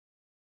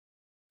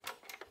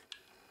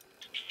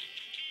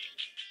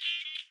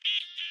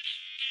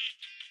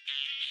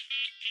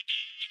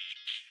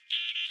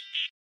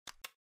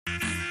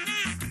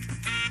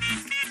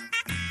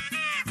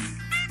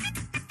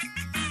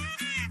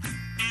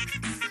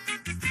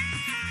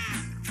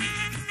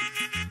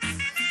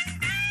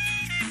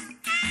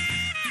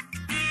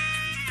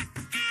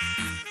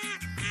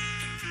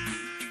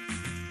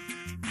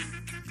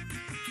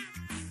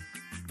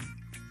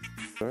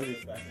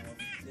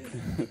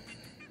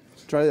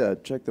Try to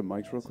check the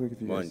mics real quick if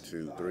you One, guys.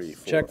 2, 3,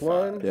 4, Check 5.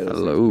 one. Yeah,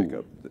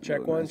 Hello.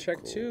 Check one,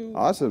 check two.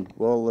 Awesome.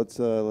 Well, let's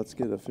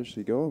get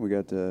officially going. We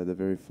got the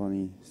very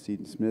funny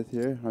Seaton Smith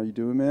here. How you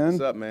doing, man?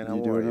 What's up, man? How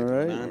you are doing you? all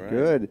right? All right.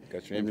 Good.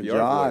 Got your And NPR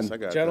John. voice. I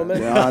got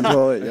Gentlemen. John,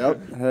 Tole.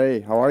 Yep.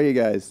 Hey, how are you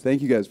guys?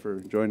 Thank you guys for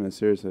joining us.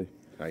 Seriously.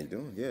 How you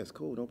doing? Yeah, it's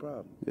cool. No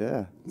problem.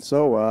 Yeah.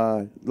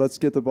 So let's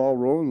get the ball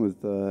rolling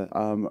with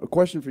a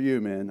question for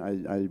you, man.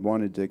 I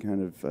wanted to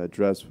kind of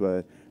address.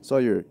 Saw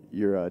your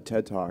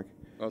TED Talk.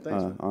 Oh,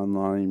 thanks. Man.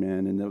 Online,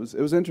 man, and it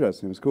was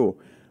interesting. It was cool.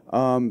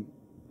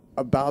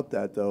 About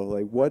that though,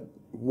 like,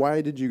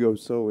 why did you go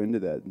so into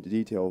that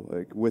detail,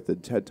 like with the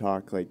TED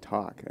Talk,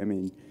 talk? I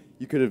mean,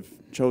 you could have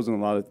chosen a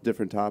lot of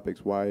different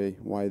topics. Why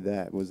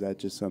that? Was that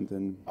just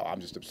something? Oh, I'm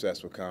just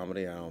obsessed with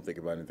comedy. I don't think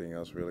about anything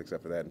else really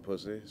except for that and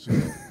pussy. So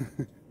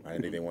I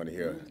didn't think they wanted to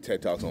hear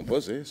TED Talks on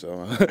pussy.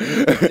 So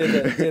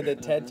Did the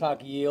TED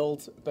Talk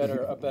yield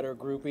a better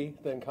groupie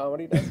than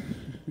comedy does?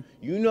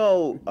 You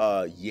know,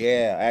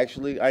 yeah,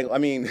 actually. I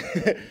mean,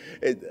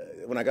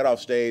 when I got off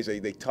stage,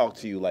 they talk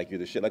to you like you're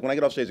the shit. Like when I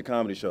get off stage at a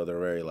comedy show, they're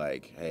very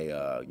like, hey,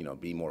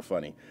 be more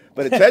funny.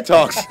 But at TED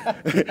Talks,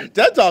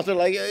 TED Talks are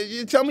like,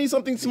 you tell me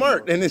something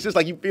smart. And it's just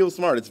like you feel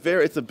smart. It's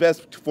the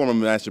best form of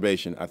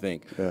masturbation, I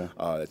think,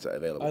 that's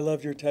available. I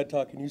love your TED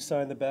Talk. Can you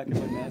sign the back of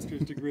my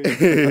master's degree? How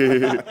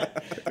did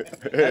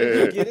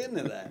you get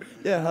into that?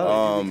 Yeah.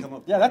 How did you come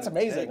up Yeah, that's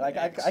amazing. Like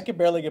I could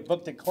barely get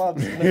booked at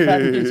clubs. And the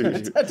fact that you're doing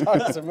a TED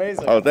Talk is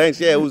amazing. Oh, thanks.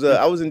 Yeah, it was.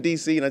 I was in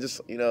D.C. and I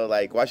just,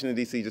 like Washington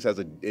D.C. just has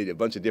a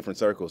bunch of different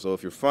circles. So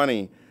if you're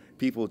funny,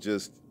 people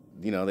just,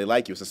 they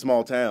like you. It's a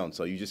small town,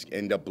 so you just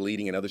end up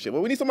bleeding and other shit.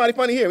 Well, we need somebody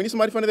funny here. We need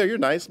somebody funny there. You're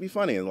nice. Be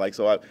funny. And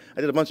so I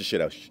did a bunch of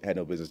shit I had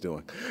no business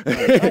doing. Yeah,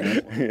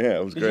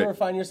 it was Did great. you ever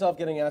find yourself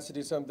getting asked to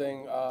do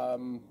something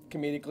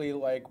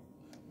comedically,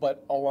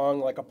 but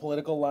along like a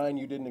political line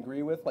you didn't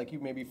agree with? Like you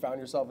maybe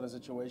found yourself in a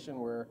situation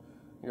where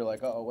you're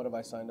like, uh-oh, what have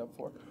I signed up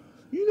for?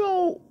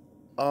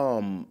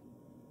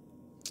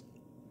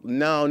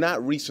 No,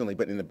 not recently,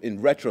 but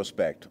in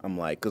retrospect, I'm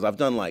like, because I've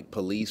done like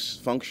police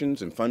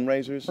functions and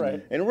fundraisers.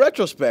 Right. In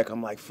retrospect,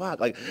 I'm like,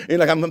 fuck,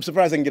 I'm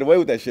surprised I can get away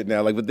with that shit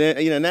now. Like, but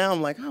then, now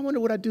I'm like, I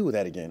wonder what I'd do with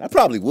that again. I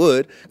probably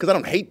would, because I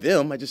don't hate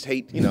them. I just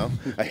hate,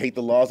 I hate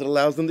the laws that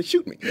allows them to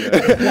shoot me.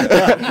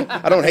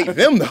 I don't hate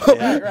them though.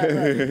 Yeah,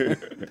 right.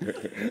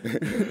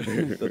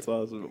 That's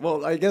awesome.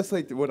 Well, I guess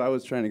what I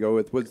was trying to go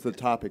with was the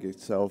topic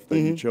itself that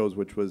you chose,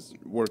 which was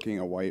working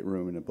a white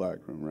room and a black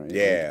room, right?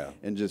 Yeah.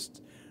 And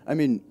just, I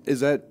mean,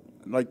 is that,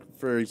 like,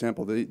 for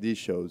example, these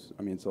shows,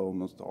 I mean, it's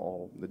almost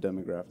all, the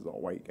demographic is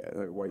all white guys,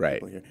 white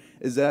people here.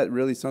 Is that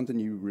really something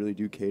you really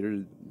do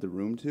cater the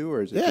room to,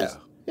 or is it just?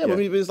 Yeah, but I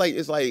mean, it's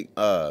like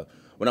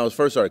when I was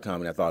first started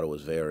comedy, I thought it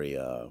was very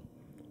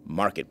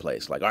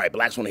marketplace. Like, all right,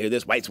 blacks want to hear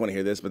this, whites want to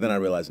hear this, but then I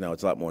realized, no,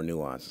 it's a lot more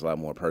nuanced. It's a lot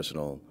more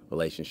personal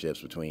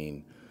relationships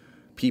between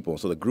people.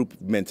 So the group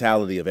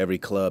mentality of every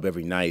club,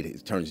 every night,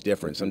 it turns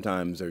different.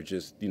 Sometimes they're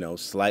just,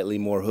 slightly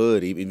more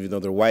hood, even though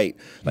they're white.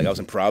 Like I was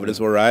in Providence,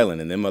 Rhode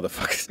Island, and them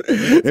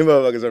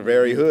motherfuckers are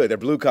very hood. They're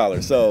blue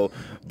collar. So,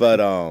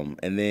 but,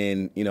 and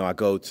then, I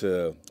go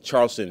to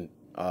Charleston,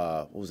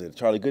 what was it,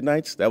 Charlie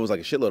Goodnights? That was like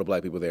a shitload of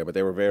black people there, but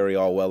they were very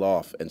all well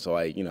off. And so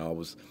I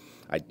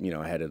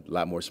had a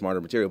lot more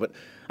smarter material. But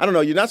I don't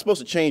know, you're not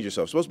supposed to change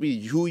yourself. You're supposed to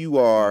be who you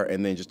are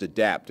and then just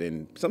adapt.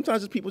 And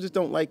sometimes people just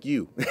don't like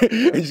you. And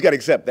you just got to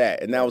accept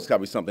that. And that was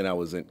probably something I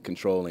wasn't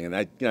controlling. And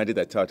I did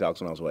that TED Talks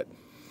when I was,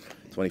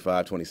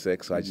 25,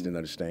 26, so I just didn't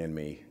understand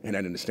me. And I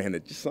didn't understand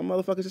that just some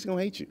motherfuckers just going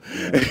to hate you.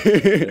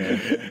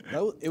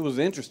 Yeah. It was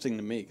interesting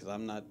to me because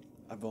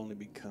I've only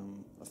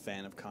become a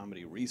fan of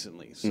comedy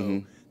recently.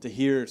 So to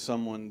hear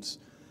someone's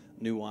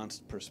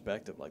nuanced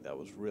perspective like that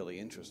was really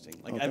interesting.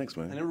 Like, thanks,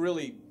 man. I never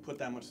really put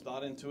that much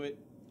thought into it,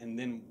 and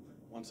then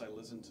once I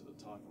listened to the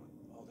talk, I went,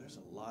 "Oh, there's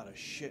a lot of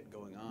shit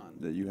going on."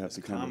 That you have this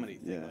to kind of, comedy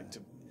thing, like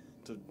to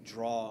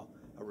draw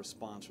a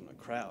response from the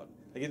crowd.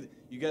 Like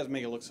you guys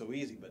make it look so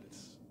easy, but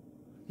it's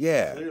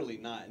clearly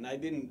not. And I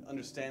didn't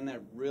understand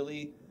that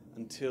really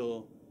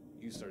until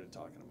you started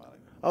talking about it.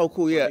 Oh,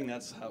 cool, So yeah. I think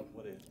that's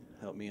what it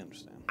helped me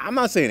understand. I'm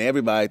not saying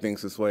everybody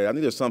thinks this way. I think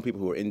there's some people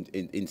who are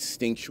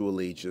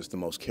instinctually just the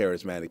most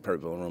charismatic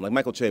people in the room. Like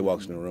Michael Che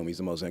walks in the room, he's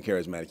the most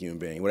charismatic human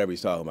being. Whatever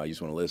he's talking about, you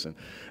just want to listen.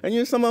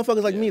 And some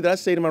motherfuckers like me that I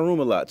stayed in my room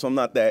a lot, so I'm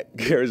not that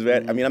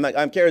charismatic. I mean,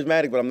 I'm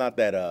charismatic, but I'm not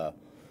that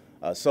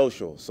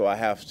social. So I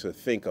have to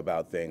think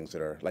about things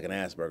that are like an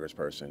Asperger's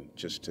person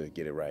just to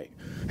get it right.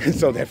 And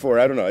so therefore,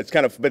 I don't know. It's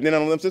kind of, but then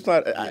it's just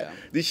not.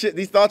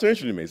 These thoughts are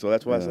interesting to me, so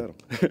that's why I said them.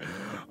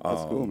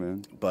 That's cool,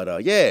 man. But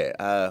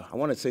I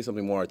wanted to say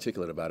something more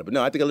articulate about it. But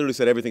no, I think I literally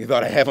said everything I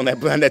thought I have on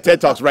that TED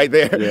Talks right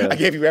there. Yeah. I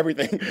gave you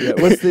everything. Yeah.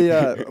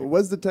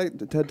 Was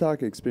the TED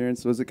Talk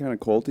experience, was it kind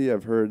of culty?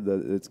 I've heard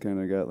that it's kind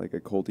of got like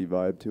a culty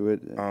vibe to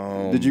it.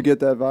 Did you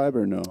get that vibe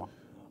or no?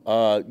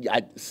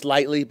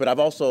 Slightly, but I've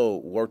also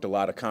worked a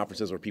lot of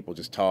conferences where people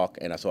just talk,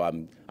 and so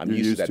I'm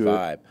used to that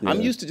vibe. Yeah.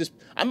 I'm used to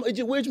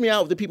it weirds me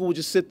out that people would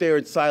just sit there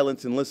in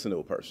silence and listen to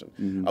a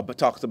person, but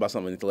talks about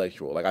something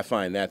intellectual. Like I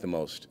find that the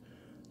most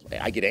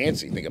I get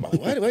antsy thinking about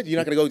what? You're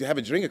not gonna go have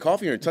a drink, a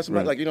coffee, or touch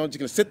somebody? Like, you know, just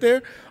gonna sit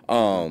there?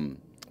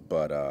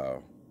 But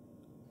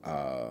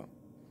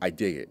I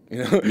dig it.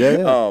 You know?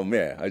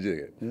 Yeah. I dig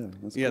it. Yeah,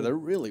 that's Yeah, cool. they're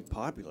really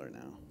popular now.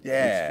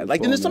 Yeah,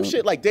 like, and there's some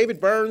shit like David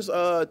Byrne's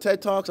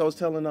TED Talks. I was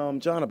telling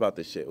John about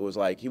this shit. It was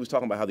like he was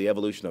talking about how the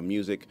evolution of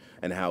music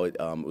and how it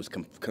was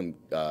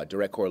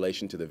direct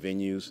correlation to the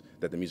venues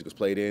that the music was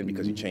played in,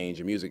 because you change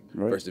your music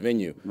versus the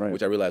venue,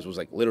 which I realized was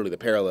like literally the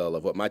parallel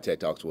of what my TED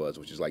Talks was,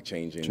 which is like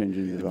changing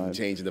the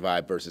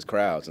vibe versus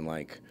crowds, and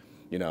like,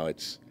 you know,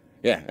 it's.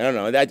 Yeah, I don't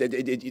know. That's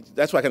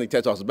what I kind of think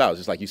TED Talks about. It's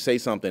just like you say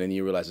something and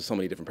you realize there's so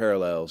many different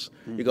parallels.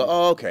 You go,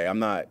 oh, okay, I'm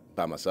not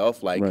by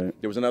myself. Like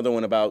there was another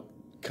one about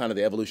kind of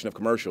the evolution of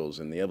commercials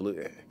and the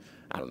evolution.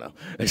 I don't know.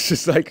 It's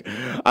just like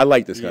I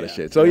like this kind of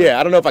shit. So yeah,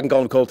 I don't know if I can call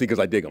them culty because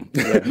I dig them.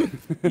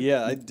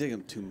 Yeah, I dig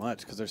them too much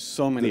because there's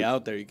so many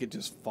out there. You could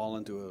just fall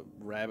into a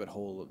rabbit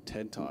hole of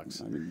TED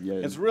Talks. I mean,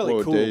 it's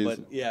really cool,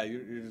 but yeah,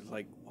 you're just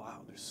like, wow,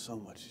 there's so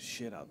much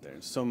shit out there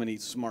and so many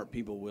smart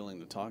people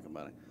willing to talk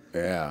about it.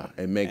 Yeah,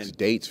 it makes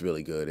dates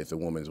really good if a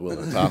woman's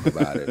willing to talk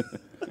about it.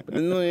 But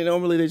then,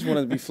 normally they just want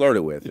to be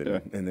flirted with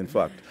and then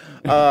fucked.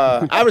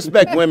 I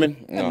respect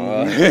women.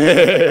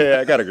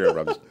 I got a girl,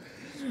 brother.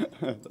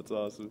 That's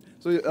awesome.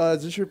 So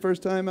is this your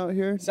first time out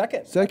here?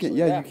 Second. Actually,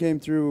 yeah, you came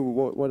through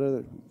what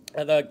other?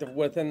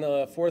 Within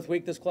the 4th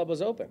week this club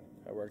was open,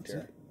 I worked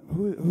here.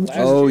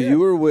 Who You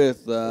were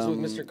with,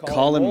 Mr.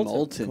 Colin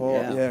Moulton.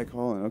 Yeah,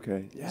 Colin.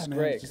 Okay. Yeah, it's man,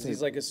 great because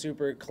he's like a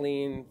super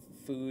clean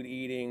food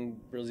eating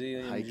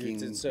Brazilian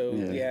hiking. So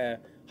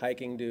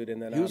hiking dude,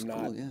 and then He was I'm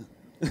cool, not.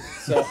 yeah.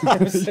 So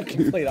it was the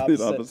complete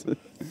opposite.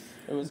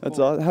 It was That's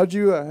cool. awesome. How'd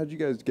you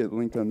guys get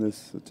linked on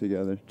this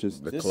together?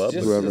 Just the club?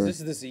 Whoever. This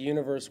is the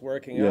universe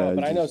working Yeah, out.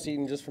 But I know just-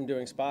 Seaton just from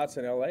doing spots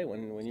in LA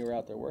when you were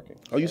out there working.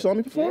 Oh, you saw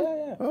me before?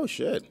 Yeah. Oh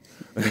shit.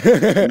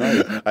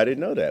 I didn't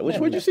know that.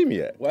 Where'd you see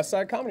me at? West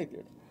Side Comedy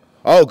Theater.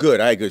 Oh, good.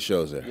 I had good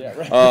shows there. Yeah,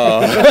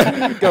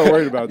 right. Got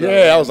worried about that.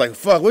 Yeah, I was like,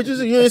 fuck, you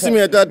didn't see me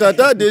at ...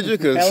 did you?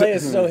 Cause LA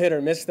is so hit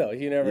or miss though.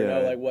 You never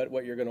know Yeah. like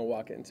what you're gonna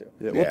walk into.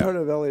 Yeah. What part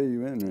of LA are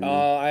you in right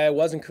now? I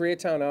was in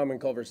Koreatown. Now I'm in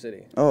Culver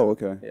City. Oh,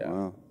 okay. Yeah.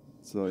 Wow.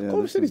 So yeah.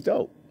 Culver this City's is-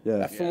 dope.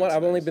 Yeah. From what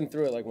I've only been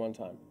through it like one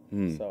time.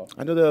 So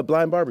I know the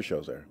Blind Barber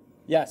shows there.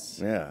 yes.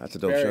 Yeah, that's a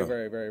dope Very, show.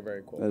 very, very,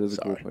 very cool. That is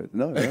a cool Sorry. place.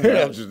 No,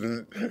 yeah. I'm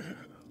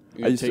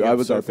just- I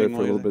was out there for a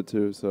little bit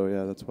too, so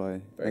yeah, that's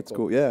why. Very That's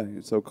cool. cool. Yeah,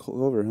 so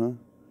Clover, huh?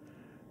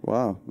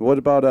 Wow. What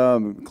about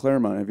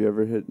Claremont? Have you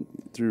ever hit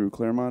through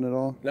Claremont at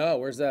all? No,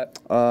 where's that?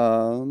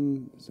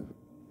 Is it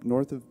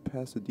north of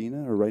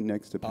Pasadena or right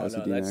next to Oh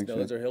Pasadena? no, actually?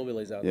 those are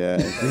hillbillies out Yeah.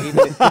 there. Even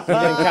in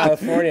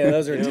California,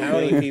 those are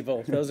towny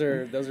people. Those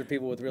are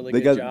people with really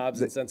They good got- jobs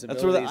they- and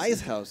sensibilities. That's where the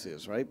Ice House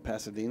is, right?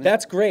 Pasadena?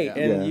 That's great. Yeah.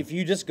 And Yeah. if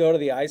you just go to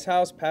the Ice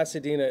House,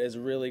 Pasadena is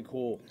really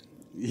cool.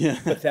 Yeah.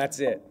 But that's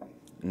it.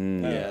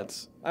 Yeah,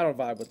 it's... I don't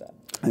vibe with that.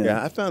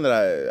 Yeah, I found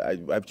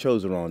that I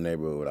chose the wrong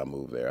neighborhood when I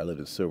moved there. I lived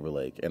in Silver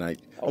Lake, and I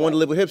wanted to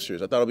live with hipsters.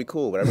 I thought it'd be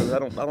cool, but I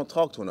realized I don't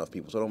talk to enough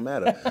people, so it don't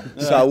matter.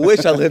 So I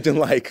wish I lived in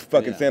like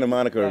fucking Santa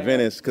Monica or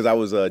Venice, because I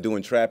was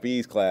doing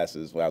trapeze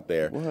classes out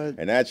there, What?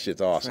 and that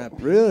shit's awesome.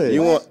 Really?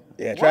 You want?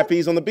 Yeah,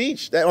 trapeze on the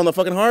beach, on the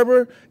fucking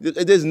harbor.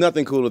 There's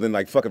nothing cooler than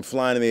like fucking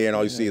flying in the air and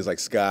all you see is like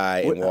sky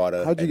and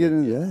water. How'd you get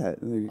into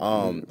that?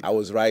 Like, I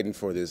was writing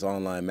for this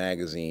online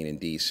magazine in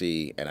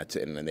DC, and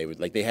and they would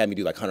they had me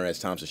do like Hunter S.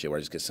 Thompson shit where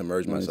I just could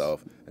submerge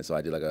myself, and so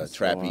I did like a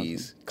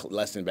trapeze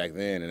lesson back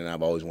then, and then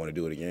I've always wanted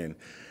to do it again.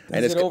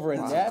 And Is it's it over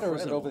in net or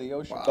is it over the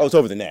ocean? Oh, it's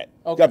over the net.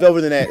 Okay. It's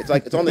over the net. It's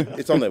like it's on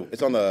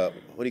the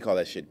what do you call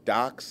that shit?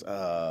 Docks,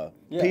 pier.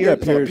 Yeah,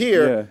 It's on a piers,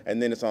 pier, yeah. and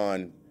then it's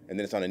on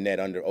a net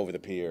over the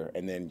pier,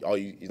 and then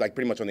you're like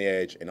pretty much on the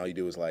edge, and all you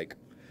do is like.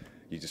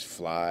 You just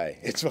fly.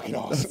 It's fucking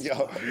awesome,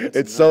 yo.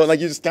 It's so like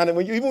you just kind of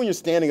even when you're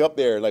standing up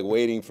there like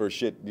waiting for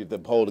the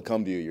pole to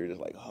come to you, you're just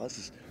like, oh, this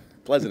is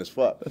pleasant as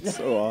fuck. That's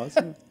so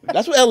awesome.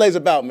 That's what LA's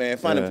about, man.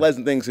 Finding Yeah.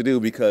 pleasant things to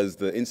do because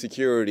the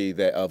insecurity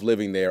of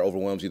living there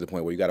overwhelms you to the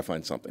point where you got to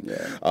find something.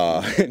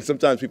 Yeah. And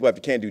sometimes people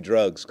can't do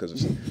drugs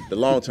because the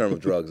long term of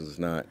drugs is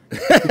not.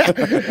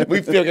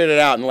 We figured it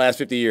out in the last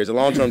 50 years. The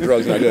long term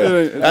drugs not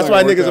good. It's That's not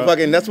why gonna niggas work are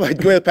fucking. That's why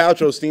Gwyneth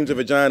Paltrow steams her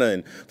vagina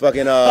and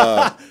fucking.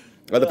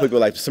 Other people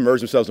like submerge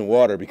themselves in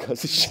water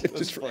because the shit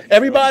just.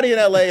 Everybody in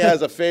LA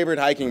has a favorite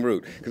hiking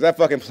route because that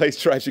fucking place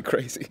drives you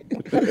crazy.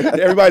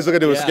 Everybody's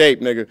looking to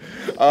escape, nigga.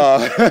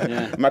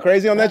 Am I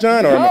crazy on that,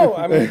 John? Or No,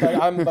 I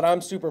mean, but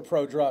I'm super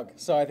pro drug,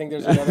 so I think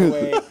there's another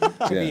way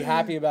to be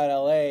happy about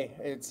LA.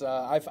 It's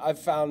I've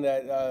found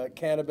that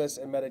cannabis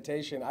and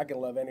meditation, I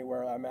can love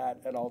anywhere I'm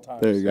at all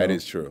times. There you go. That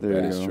is true. There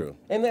That you is go. true.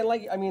 And then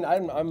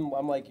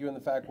I'm like you in the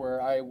fact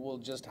where I will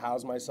just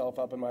house myself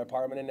up in my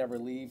apartment and never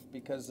leave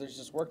because there's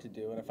just work to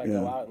do, and if I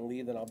go out and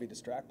leave, then I'll be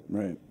distracted.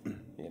 Right.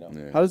 You know.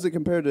 Yeah. How does it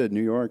compare to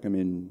New York? I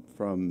mean,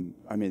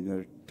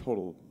 they're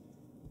total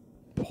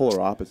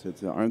polar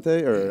opposites, aren't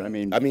they? Or I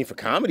mean, for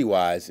comedy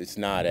wise, it's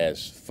not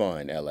as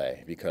fun,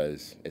 LA,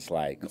 because it's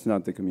like. it's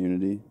not the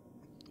community.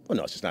 Well,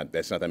 no, it's just not.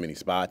 That's not that many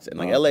spots, and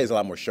like LA is a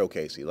lot more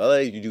showcasey. LA,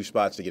 you do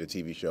spots to get a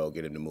TV show,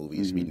 get into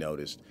movies, be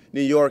noticed. New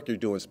York, you're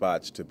doing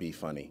spots to be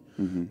funny.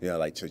 You know,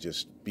 like to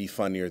just be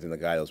funnier than the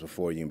guy that was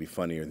before you, and be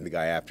funnier than the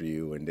guy after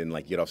you, and then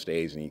like get off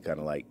stage and you kind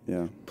of like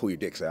pull your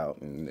dicks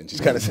out and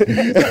just kind of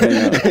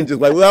and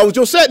just like, well, that was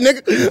your set,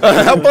 nigga.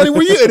 How funny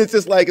were you? And it's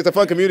just like it's a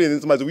fun community. And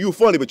then somebody's like, well, you were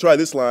funny, but try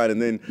this line,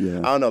 and then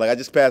I don't know. Like I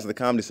just passed the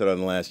comedy set in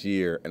the last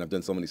year, and I've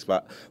done so many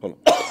spots. Hold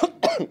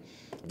on.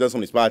 I've done so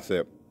many spots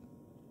there.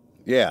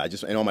 Yeah,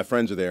 and all my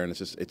friends are there, and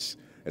it's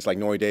like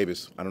Nori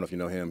Davis. I don't know if you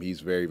know him. He's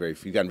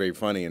he's gotten very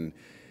funny, and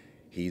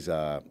he's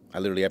I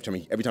literally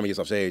every time he gets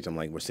off stage, I'm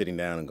like we're sitting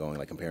down and going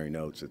like comparing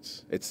notes.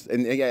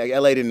 And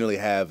LA didn't really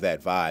have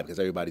that vibe because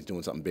everybody's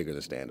doing something bigger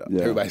than stand up.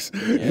 Yeah. Everybody's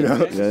you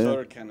know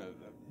sort of kind of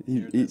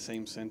the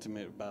same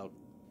sentiment about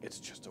it's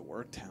just a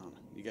work town.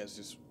 You guys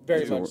just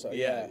very much so.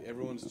 Yeah,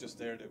 everyone's just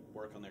there to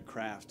work on their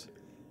craft.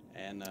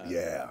 And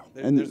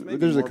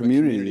there's a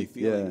community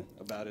feeling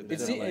about it.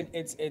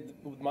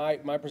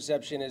 My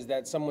perception is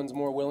that someone's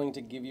more willing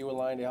to give you a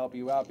line to help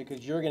you out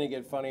because you're going to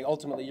get funny.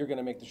 Ultimately, you're going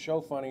to make the show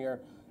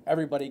funnier.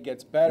 Everybody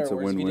gets better.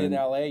 Whereas if you did in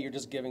LA, you're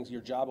just giving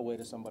your job away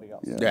to somebody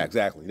else. Yeah,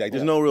 exactly. Like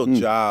there's no real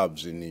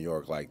jobs in New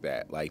York like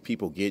that. Like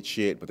people get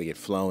shit, but they get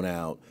flown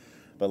out.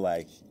 But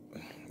like,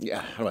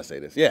 how do I say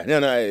this? Yeah, no.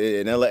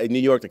 In LA, in New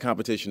York, the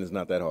competition is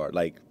not that hard.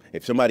 Like.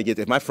 If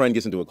my friend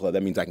gets into a club,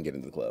 that means I can get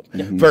into the club.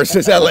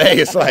 Versus LA,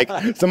 it's like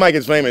somebody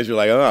gets famous, you're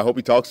like, oh, I hope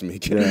he talks to me.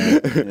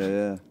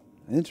 Yeah.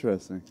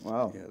 Interesting.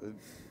 Wow. Yeah,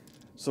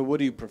 so what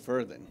do you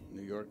prefer then?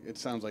 New York? It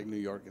sounds like New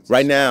York.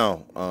 Right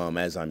now,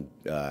 as I'm,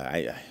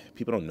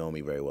 people don't know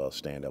me very well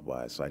stand-up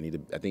wise, so I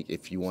think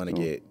if you want to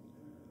get,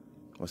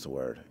 what's the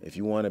word? If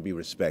you want to be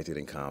respected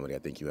in comedy, I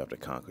think you have to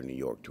conquer New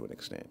York to an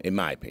extent, in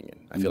my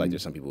opinion. I feel like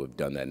there's some people who have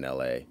done that in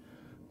LA,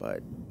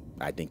 but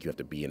I think you have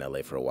to be in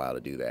LA for a while to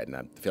do that. And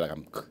I feel like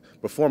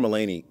before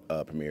Mulaney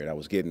premiered, I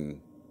was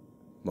getting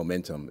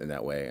momentum in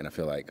that way. And I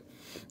feel like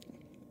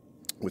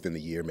within the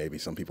year, maybe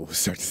some people will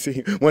start to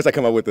see. Once I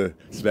come up with the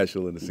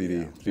special and the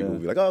CD, people will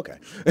be like, oh, okay.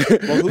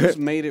 Well, who's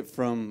made it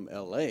from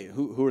LA?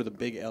 Who are the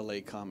big LA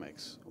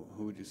comics?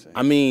 Who would you say?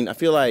 I mean, I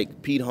feel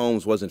like Pete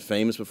Holmes wasn't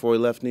famous before he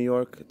left New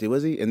York.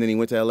 Was he? And then he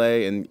went to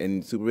LA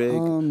and super big?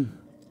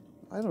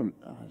 I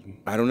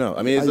don't know.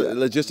 I mean, it's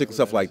logistic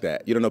stuff like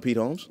that. You don't know Pete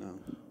Holmes? No.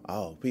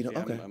 Oh, Pete.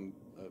 Okay. I'm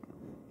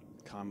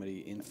a comedy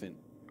infant.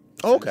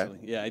 Oh, okay.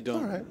 Yeah, I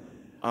don't. All right.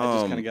 I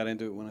just kind of got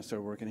into it when I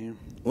started working here.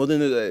 Well,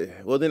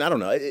 then I don't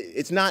know.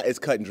 It's not as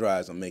cut and dry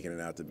as I'm making it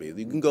out to be.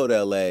 You can go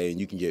to LA and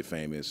you can get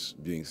famous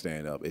being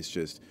stand up. It's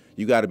just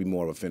you got to be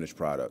more of a finished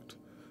product.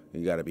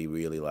 You got to be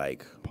really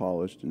like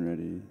polished and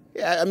ready.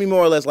 Yeah, I mean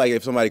more or less like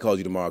if somebody calls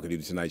you tomorrow to do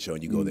the Tonight Show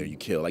and you go there, you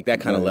kill like that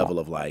kind of level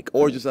of like,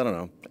 or just I don't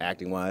know,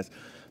 acting wise.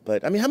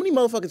 But, I mean, how many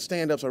motherfucking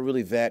stand-ups are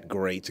really that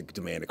great to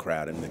demand a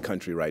crowd in the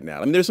country right now?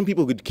 I mean, there's some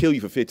people who could kill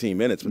you for 15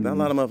 minutes, but not a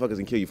lot of motherfuckers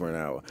can kill you for an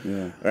hour.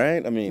 Yeah.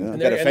 Right? I mean,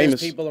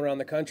 there's people around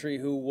the country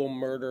who will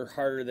murder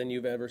harder than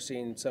you've ever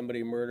seen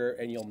somebody murder,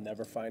 and you'll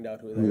never find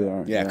out who they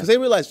are. Yeah, because they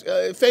realize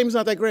fame's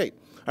not that great.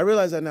 I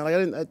realize that now. Like,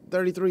 at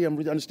 33, I'm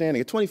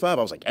understanding. At 25,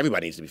 I was like,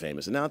 everybody needs to be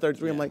famous. And now at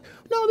 33, I'm like,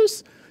 no,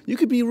 you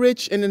could be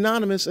rich and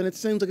anonymous, and it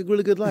seems like a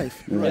really good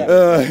life.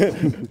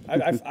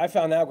 I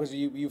found out because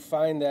you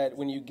find that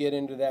when you get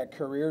into that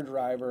career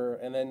driver,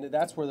 and then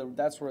that's where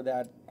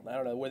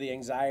the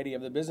anxiety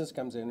of the business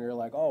comes in. You're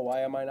like, oh,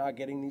 why am I not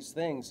getting these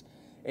things?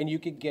 And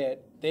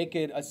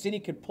a city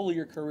could pull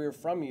your career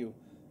from you.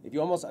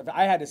 If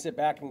I had to sit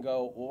back and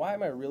go, well,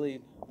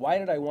 why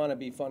did I want to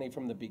be funny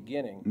from the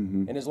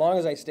beginning? And as long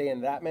as I stay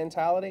in that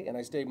mentality and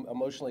I stay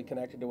emotionally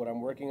connected to what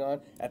I'm working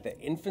on at the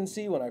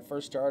infancy when I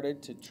first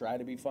started to try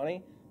to be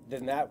funny,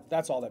 then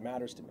that's all that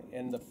matters to me.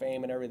 And the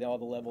fame and everything, all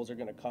the levels are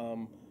going to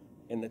come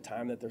in the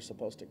time that they're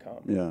supposed to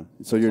come. Yeah.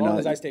 So as long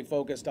as I stay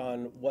focused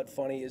on what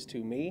funny is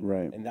to me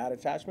and that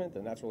attachment,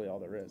 then that's really all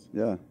there is.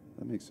 Yeah,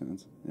 that makes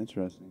sense.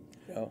 Interesting.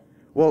 Yeah.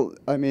 Well,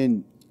 I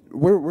mean,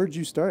 where'd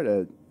you start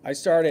at? I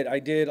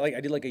did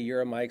like a year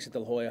of mics at the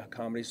La Jolla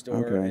Comedy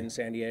Store in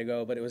San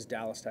Diego, but it was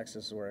Dallas,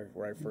 Texas, where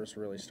I first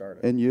really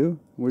started. And you?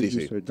 Where did DC.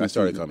 you start? I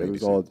started comedy. It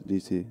was all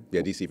DC. Yeah,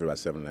 DC for about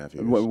 7.5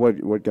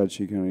 years. What got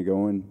you kind of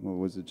going? What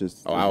was it?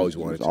 Just I always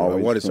wanted to. I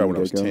wanted to start when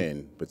I was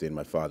 10, but then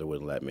my father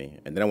wouldn't let me.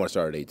 And then I wanted to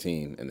start at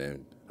 18, and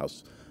then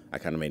I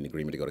kind of made an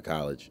agreement to go to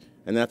college.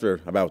 And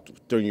after about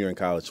third year in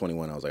college,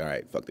 21, I was like, all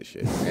right, fuck this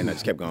shit. And I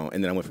just kept going.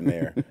 And then I went from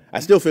there. I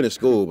still finished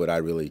school, but I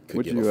really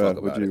couldn't give a fuck about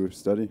it. What did you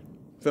study?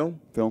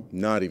 Film? Film?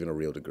 Not even a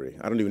real degree.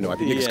 I don't even know I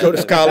could just go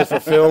to college for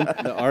film.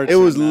 It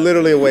was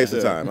literally a waste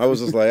of time. I was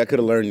just like, I could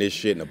have learned this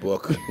shit in a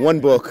book. One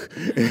book.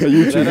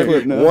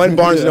 One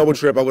Barnes & Noble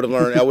trip I would have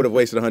learned. I would have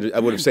wasted I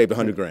would have saved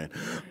 $100,000.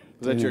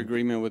 Was that your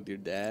agreement with your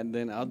dad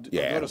then? I'll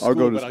go to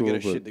school, but I'll get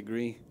a shit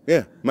degree.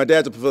 Yeah. My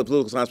dad's a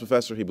political science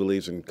professor. He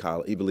believes in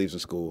college. He believes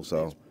in school,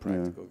 so. He's a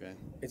practical guy.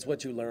 It's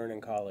what you learn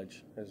in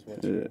college.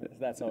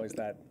 That's always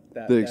that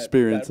the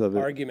experience of it.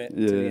 Argument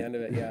to the end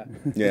of it. Yeah.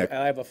 Yeah.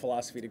 I have a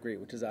philosophy degree,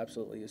 which is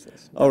absolutely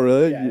useless. Oh,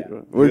 really? Yeah,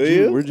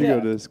 Where'd you go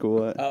to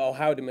school at?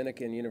 Ohio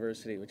Dominican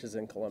University, which is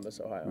in Columbus,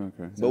 Ohio.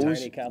 Okay.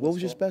 What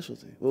was your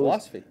specialty?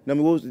 Philosophy. No, I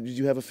mean, did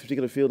you have a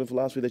particular field in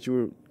philosophy that you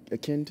were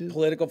akin to?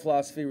 Political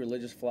philosophy,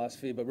 religious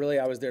philosophy, but really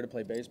I was there to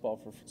play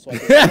baseball so I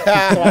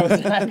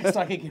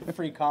could get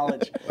free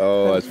college.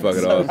 Oh, that's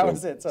fucking awesome. That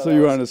was it. So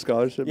you were on a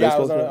scholarship? Yeah, I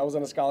was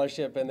on a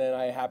scholarship, and then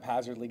I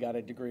haphazardly got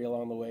a degree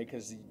along the way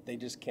because they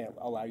just can't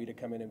allow you to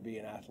come in and be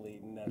an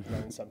athlete and not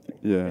learn something.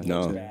 Yeah.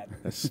 No, bad.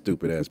 that's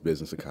stupid ass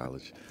business of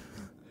college.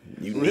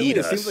 You really, need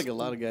it us. seems like a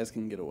lot of guys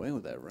can get away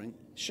with that, right?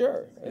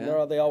 Sure, and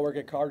they all work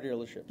at car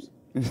dealerships.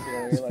 You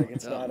know, like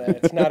it's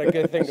not a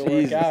good thing to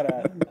work out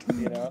at.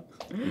 You know,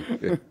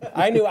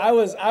 I knew I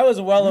was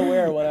well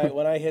aware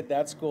when I hit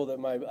that school that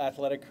my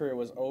athletic career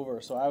was over.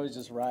 So I was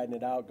just riding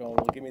it out, going,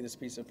 "Well, give me this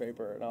piece of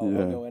paper, and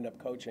I'll go end up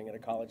coaching at a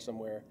college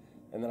somewhere."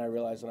 And then I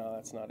realized, no,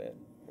 that's not it.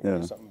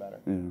 Do something better.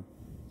 Yeah.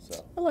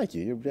 So I like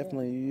you.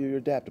 You're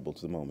adaptable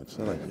to the moments.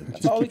 I like you.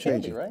 that's all we can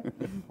do, right?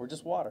 We're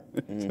just water.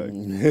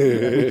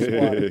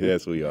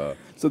 Yes, we are.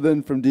 So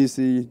then from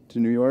DC to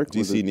New York?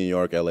 DC, New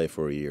York, LA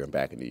for a year, and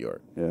back in New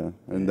York. Yeah,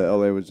 and the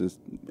LA was just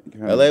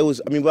LA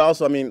was, I mean, but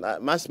also, I mean,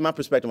 my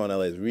perspective on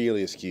LA is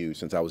really skewed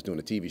since I was doing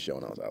a TV show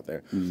when I was out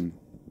there. Mm-hmm.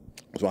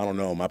 So I don't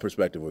know. My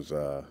perspective was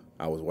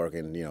I was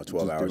working, 12 just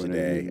hours a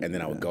day, anything. and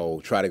then I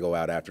would try to go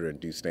out after and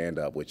do stand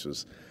up, which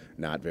was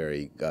not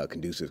very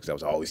conducive because I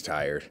was always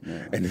tired,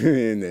 and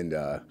then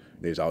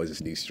there's always this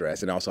new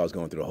stress, and also I was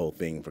going through the whole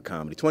thing for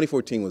comedy.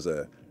 2014 was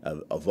a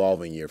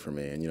evolving year for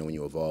me, and when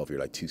you evolve, you're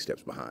like 2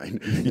 steps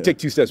behind. You take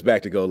 2 steps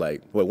back to go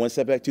like, what, 1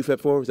 step back, 2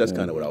 steps forward? That's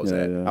kind of what I was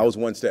at. Yeah. I was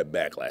 1 step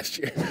back last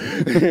year.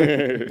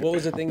 What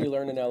was the thing you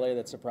learned in LA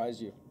that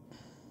surprised you?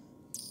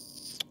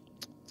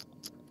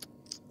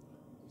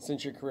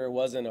 Since your career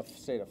was in a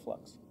state of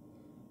flux.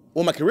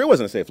 Well, my career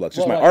wasn't a state of flux,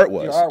 just Well, my like, art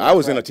was. your art I was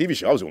was, in a right. TV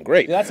show. I was doing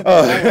great. That's a when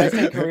I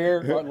say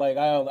career, like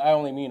I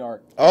only mean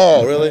art.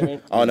 Oh, You know really? what I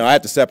mean? Oh, no, I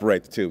have to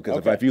separate the two because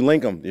Okay. if you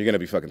link them, you're going to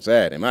be fucking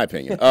sad, in my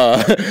opinion. Because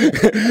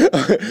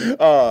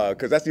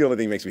that's the only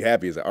thing that makes me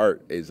happy is the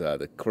art, is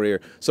the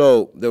career.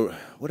 So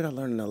what did I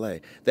learn in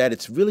L.A.? That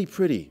it's really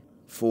pretty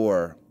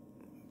for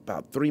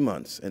about 3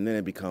 months, and then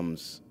it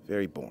becomes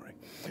very boring.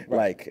 Right.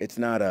 Like, it's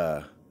not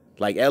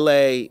like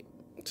L.A.,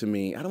 to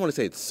me, I don't want to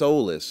say it's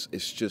soulless.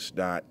 It's just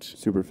not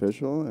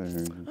superficial. Or? I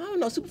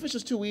don't know. Superficial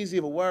is too easy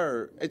of a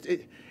word.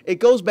 It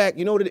goes back.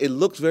 You know what? It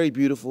looks very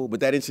beautiful, but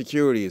that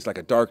insecurity is like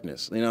a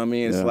darkness. You know what I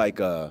mean? It's like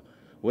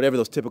whatever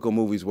those typical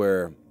movies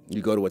where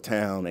you go to a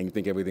town and you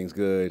think everything's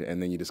good, and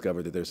then you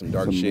discover that there's some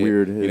dark shit.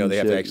 Weird they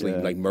have to actually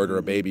like murder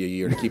a baby a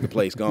year to keep the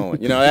place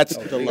going. That's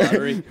The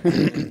lottery.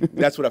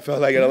 That's what I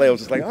felt like in LA. I was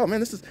just like, oh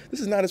man, this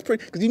is not as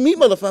pretty. Because you meet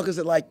motherfuckers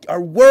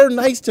that were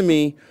nice to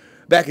me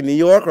back in New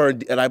York,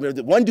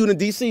 one dude in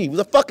DC, he was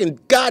a fucking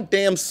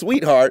goddamn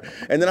sweetheart,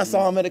 and then I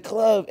saw him at a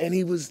club, and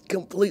he was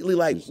completely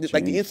like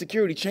the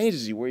insecurity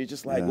changes you, where you're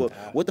just like, well,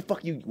 what the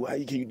fuck you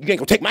can't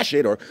go take my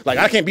shit, or like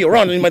I can't be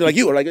around anybody like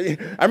you, or like I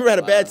remember I had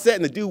a bad set,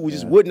 and the dude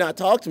just would not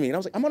talk to me, and I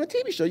was like, I'm on a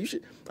TV show, you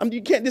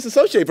can't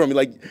disassociate from me.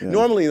 Like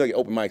normally, like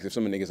open mics, if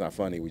some nigga's not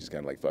funny, we just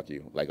kind of like fuck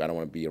you, like I don't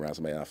want to be around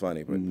somebody not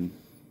funny, but.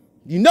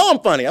 You know I'm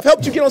funny. I've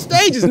helped you get on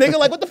stages, nigga.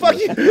 Like, what the fuck?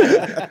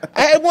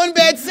 I had one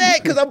bad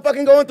set because I'm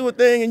fucking going through a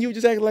thing, and you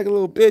just acting like a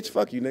little bitch.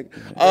 Fuck you,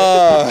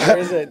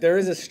 nigga. There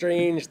is a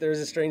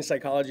strange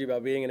psychology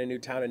about being in a new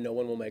town and no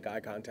one will make eye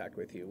contact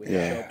with you when you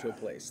show up to a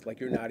place. Like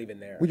you're not even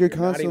there. Well, you're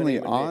constantly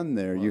on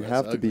there. You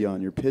have to be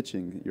on. You're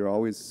pitching. You're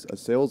always a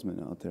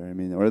salesman out there. I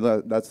mean, or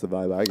that's the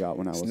vibe I got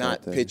when I was out there.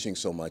 It's not pitching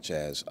so much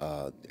as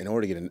in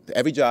order to get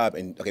every job.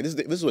 And okay, this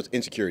is what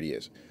insecurity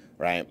is,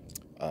 right?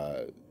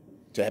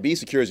 To be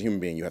secure as a human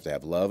being, you have to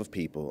have love of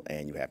people,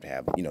 and you have to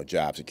have,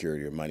 job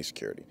security or money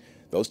security.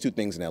 Those two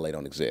things in LA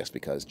don't exist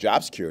because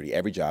job security,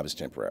 every job is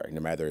temporary.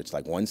 No matter it's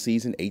like 1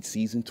 season, 8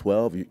 season,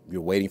 12,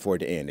 you're waiting for it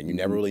to end, and you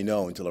never really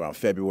know until around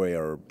February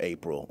or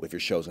April if your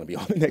show's gonna be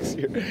on the next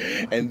year.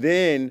 And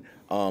then,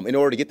 in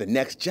order to get the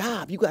next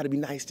job, you got to be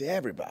nice to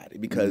everybody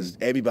because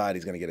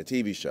everybody's gonna get a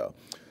TV show.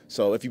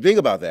 So if you think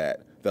about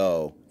that,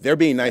 though, they're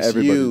being nice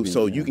to you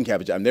so you can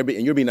have a job,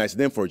 and you're being nice to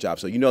them for a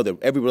job. So you know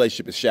that every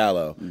relationship is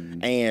shallow,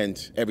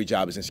 and every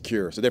job is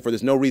insecure. So therefore,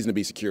 there's no reason to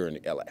be secure in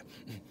LA.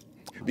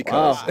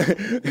 Because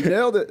you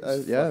nailed it.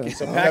 Yeah.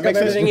 So pack up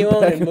everything you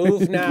own and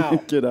move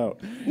now. Get out.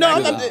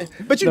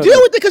 But you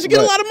deal with it because you get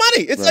a lot of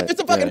money. It's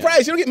a fucking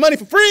price. You don't get money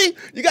for free.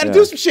 You got to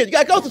do some shit. You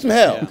got to go through some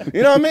hell.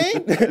 You know what I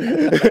mean?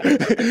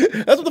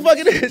 That's what the fuck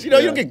it is. You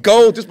don't get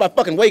gold just by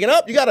fucking waking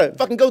up. You got to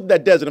fucking go to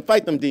that desert and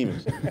fight them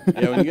demons.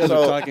 Yeah, when you guys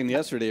were talking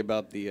yesterday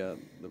about the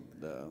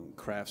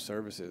craft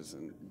services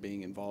and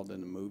being involved in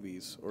the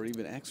movies or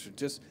even extra,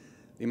 just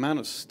the amount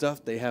of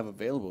stuff they have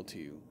available to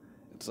you.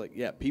 It's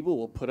like, people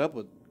will put up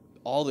with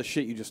all the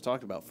shit you just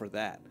talked about for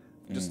that,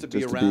 just to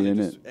be around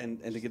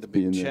and to get the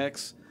big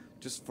checks,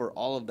 just for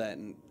all of that,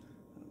 and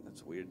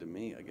that's weird to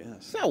me, I guess.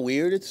 It's not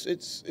weird.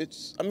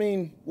 It's. I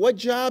mean, what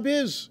job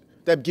is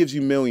that gives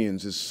you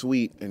millions is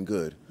sweet and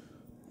good?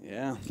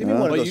 Yeah. Give me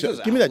one of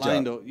those. Give me that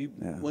job. You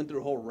went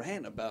through a whole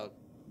rant about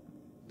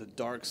the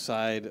dark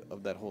side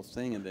of that whole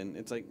thing, and then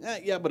it's like,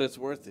 yeah, but it's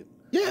worth it.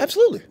 Yeah,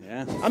 absolutely.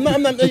 Yeah. I'm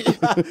not.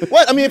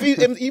 What? I mean,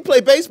 if you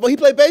play baseball, he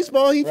played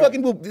baseball. He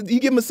fucking will. You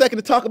give him a second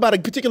to talk about a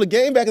particular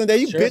game back in the day.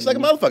 You bitch like a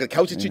motherfucker. The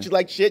coaches treat you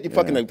like shit. You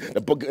fucking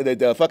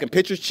the fucking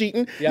pitcher's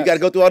cheating. Yes. You got to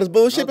go through all this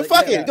bullshit. But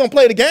fuck it, you gonna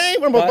play the game?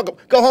 We're gonna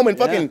go home and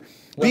fucking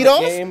beat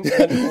off. When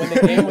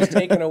the game was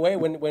taken away,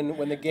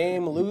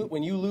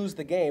 when you lose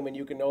the game and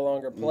you can no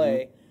longer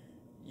play.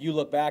 You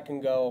look back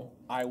and go,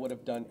 I would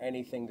have done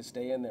anything to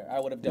stay in there. I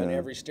would have done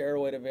every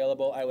steroid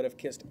available. I would have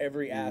kissed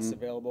every ass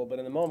available. But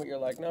in the moment, you're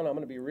like, no, I'm going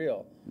to be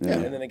real. Yeah.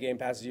 And then the game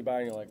passes you by,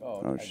 and you're like,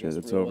 I shit, guess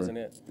it's real over. wasn't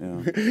it.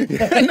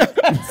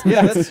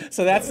 Yeah.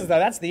 So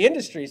that's the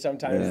industry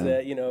sometimes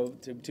that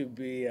to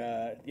be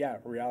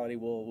reality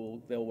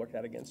they'll work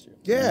that against you.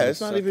 Yeah, it's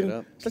not even.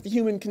 It's like the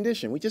human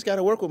condition. We just got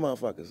to work with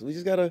motherfuckers. We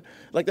just got to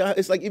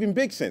it's like even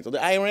big sense. So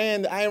the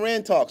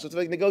Iran talks. It's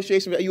like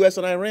negotiations with the U.S.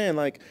 and Iran.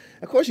 Like,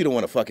 of course you don't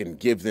want to fucking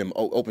give them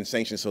open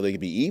sanctions so they can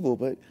be evil,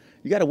 but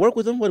you got to work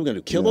with them. What are we gonna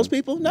do? Kill those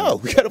people? No,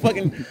 we got to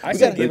fucking. I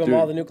said give them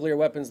all the nuclear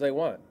weapons they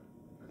want.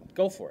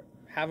 Go for it.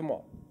 Have them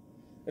all.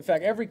 In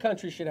fact, every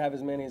country should have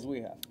as many as we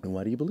have. And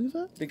why do you believe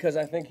that? Because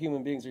I think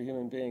human beings are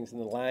human beings,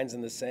 and the lines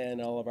in the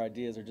sand, all of our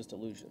ideas are just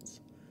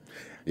illusions.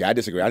 Yeah, I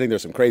disagree. I think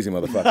there's some crazy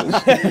motherfuckers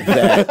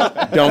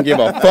that don't give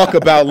a fuck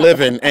about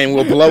living and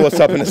will blow us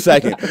up in a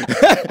second.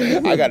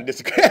 I gotta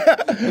disagree.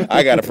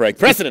 I gotta break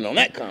precedent on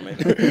that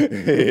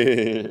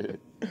comment.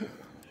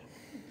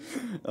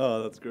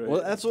 Oh, that's great.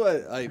 Well, that's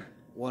why I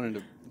wanted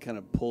to kind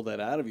of pull that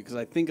out of you, because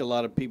I think a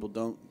lot of people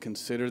don't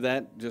consider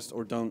that,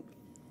 or don't.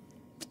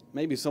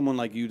 Maybe someone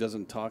like you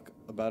doesn't talk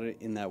about it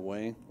in that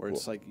way, where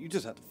it's like, you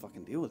just have to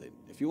fucking deal with it.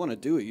 If you want to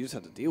do it, you just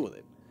have to deal with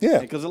it. Yeah.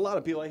 Because a lot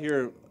of people, I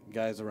hear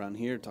guys around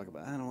here talk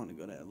about, I don't want to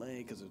go to LA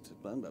because it's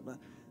blah, blah, blah.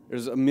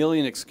 There's a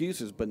million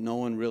excuses, but no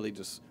one really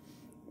just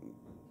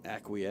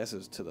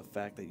acquiesces to the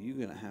fact that you're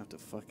going to have to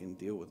fucking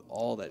deal with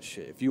all that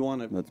shit. If you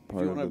want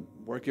to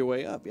work your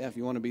way up, if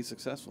you want to be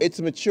successful. It's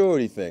a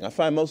maturity thing. I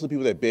find most of the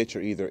people that bitch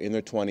are either in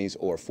their 20s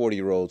or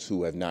 40-year-olds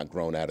who have not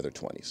grown out of their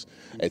 20s.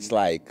 Mm-hmm.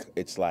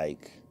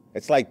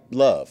 It's like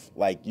love.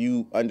 Like,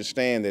 you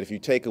understand that if you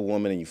take a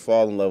woman and you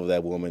fall in love with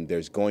that woman,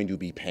 there's going to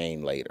be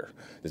pain later.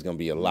 There's going to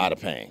be a lot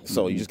of pain.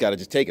 So you just got to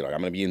just take it. Like,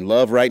 I'm going to be in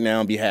love right now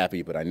and be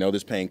happy, but I know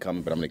there's pain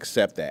coming, but I'm going to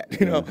accept that.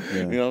 You know,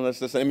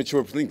 that's an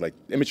immature thing, like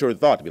immature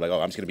thought to be like,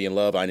 oh, I'm just going to be in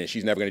love and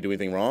she's never going to do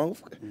anything wrong.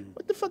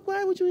 What the fuck?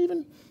 Why would you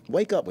even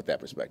wake up with that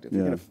perspective?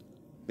 Yeah.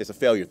 It's a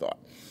failure thought.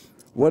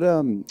 What?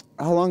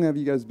 How long have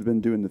you guys been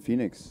doing the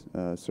Phoenix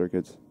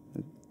circuits?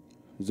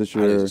 Is this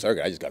your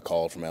circuit? I just got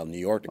called from out of New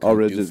York to come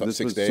do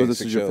 6 days. So this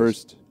is your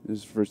first. This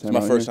is the first time.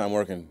 It's my first time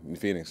working in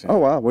Phoenix. Yeah. Oh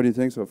wow! What do you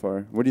think so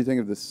far? What do you think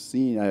of the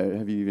scene?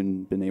 Have you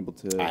even been able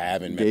to? I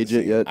haven't gauge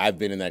it yet. I've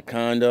been in that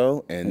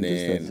condo, and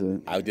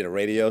then I did a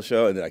radio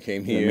show, and then I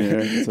came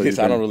here. So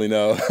I don't really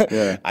know.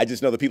 Yeah. I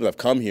just know the people that have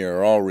come here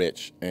are all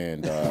rich,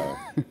 and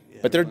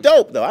but they're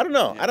dope though. I don't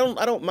know. I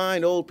don't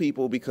mind old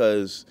people,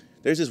 because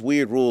there's this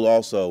weird rule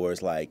also where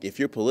it's like, if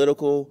you're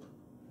political,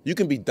 you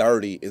can be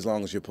dirty as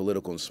long as you're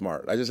political and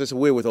smart. It's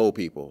weird with old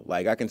people.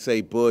 Like, I can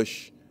say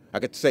Bush, I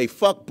could say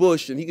fuck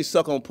Bush, and he can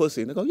suck on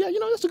pussy, and they go, yeah,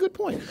 that's a good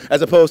point.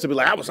 As opposed to be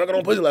like, I was sucking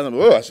on pussy last time.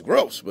 Oh, that's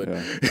gross. But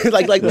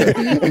like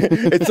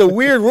it's a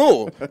weird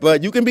rule.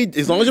 But you can be,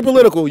 as long as you're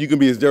political, you can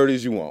be as dirty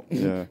as you want.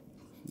 Yeah.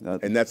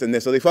 So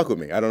they fuck with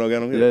me. I don't know.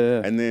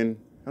 Yeah. And then,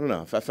 I don't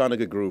know. I found a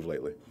good groove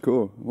lately.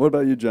 Cool. What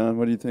about you, John?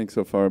 What do you think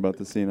so far about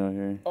the scene out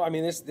here? Oh, I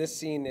mean, this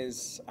scene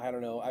is, I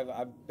don't know.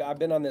 I've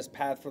been on this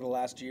path for the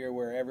last year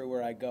where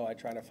everywhere I go, I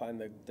try to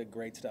find the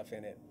great stuff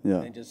in it.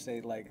 Yeah. And just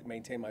say, like,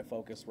 maintain my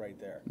focus right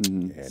there.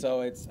 Mm-hmm.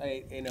 So it's,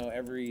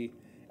 every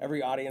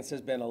audience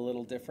has been a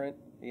little different,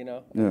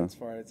 as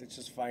far as it's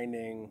just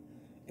finding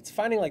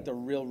like the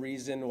real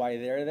reason why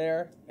they're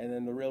there, and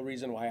then the real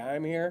reason why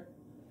I'm here.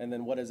 And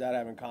then what does that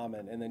have in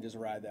common? And then just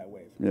ride that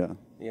wave. Yeah.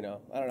 I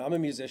don't know. I'm a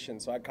musician,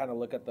 so I kind of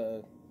look at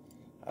the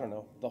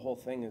whole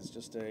thing is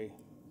just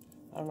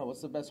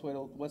what's the best way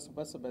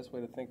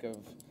to think of,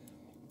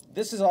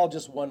 this is all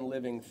just one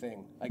living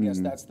thing. I guess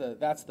that's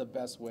the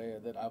best way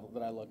that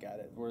I look at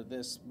it.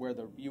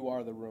 You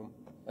are the room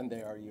and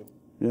they are you.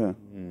 Yeah.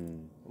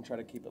 And try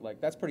to keep it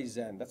like, that's pretty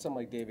zen. That's some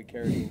like David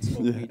Carradine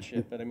smoke weed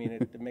shit, but I mean,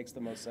 it makes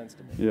the most sense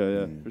to me.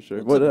 Yeah, for sure.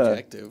 It's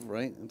objective,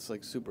 right? It's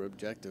like super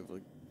objective.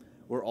 Like,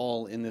 we're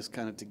all in this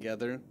kind of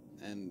together,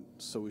 and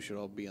so we should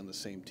all be on the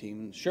same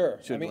team. Sure.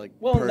 Purge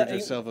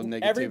yourself of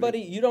negativity. Everybody,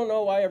 you don't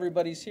know why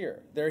everybody's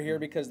here. They're here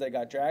because they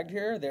got dragged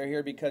here. They're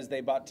here because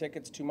they bought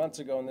tickets 2 months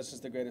ago, and this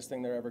is the greatest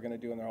thing they're ever going to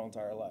do in their whole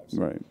entire lives.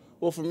 Right.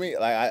 Well, for me,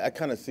 like, I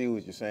kind of see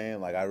what you're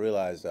saying. Like, I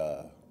realized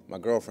my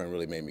girlfriend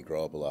really made me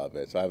grow up a lot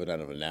bit, so I have an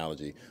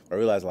analogy. I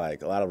realized,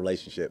 like, a lot of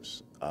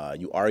relationships,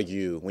 you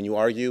argue. When you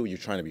argue, you're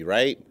trying to be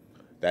right.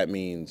 That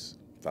means...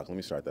 Fuck, let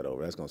me start that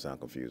over. That's going to sound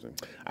confusing.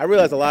 I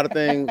realized a lot of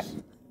things,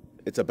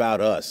 it's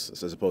about us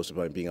as opposed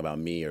to being about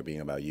me or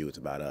being about you. It's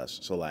about us.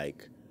 So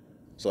like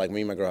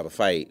me and my girl have a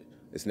fight.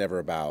 it's never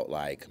about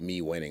like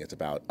me winning. It's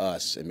about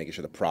us and making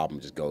sure the problem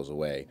just goes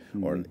away.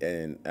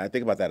 And I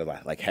think about that a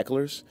lot, like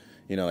hecklers.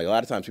 You know, like a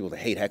lot of times people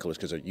hate hecklers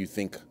because you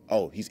think,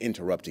 oh, he's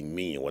interrupting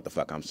me and what the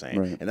fuck I'm saying.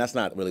 Right. And that's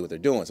not really what they're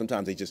doing.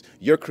 Sometimes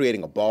you're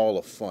creating a ball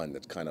of fun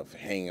that's kind of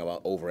hanging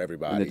over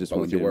everybody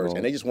with your words.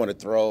 And they just want to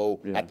throw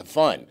at the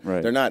fun.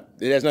 Right. They're not,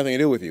 it has nothing to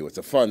do with you. It's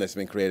a fun that's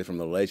been created from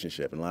the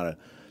relationship. And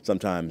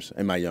sometimes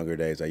in my younger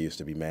days, I used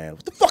to be mad.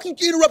 What the fuck you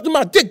interrupting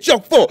my dick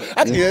joke for?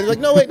 Like,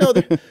 no, wait, no,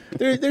 they're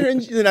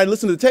and I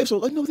listened to the tape, so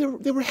like, no,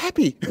 they were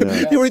happy.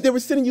 Yeah. they were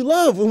sending you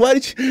love. And why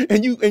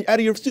did you, and out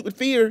of your stupid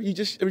fear, you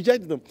just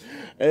rejected them.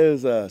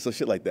 It was, so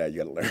shit like that,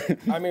 you gotta learn.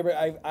 I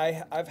remember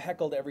I've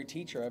heckled every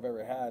teacher I've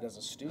ever had as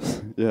a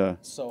student. Yeah.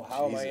 So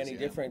how am I any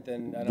different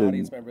than an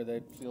audience member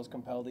that feels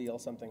compelled to yell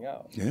something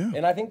out? Yeah.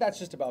 And I think that's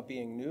just about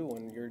being new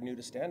when you're new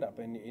to stand-up,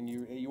 and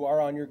you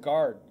are on your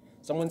guard.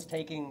 Someone's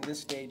taking this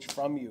stage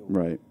from you.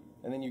 Right.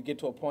 And then you get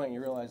to a point and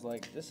you realize,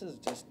 like, this is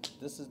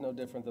no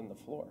different than the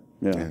floor.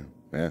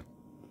 Yeah.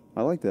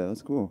 I like that.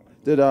 That's cool.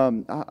 Did how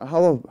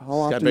often? It's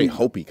got a very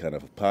Hopi kind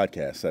of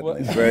podcast suddenly.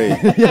 It's very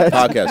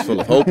podcast full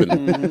of hope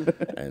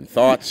and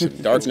thoughts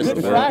and darkness.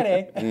 Good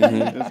Friday.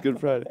 It's Good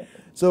Friday.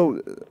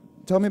 So,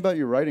 tell me about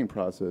your writing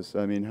process.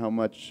 I mean, how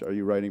much are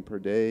you writing per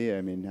day?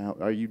 I mean, how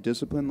are you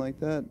disciplined like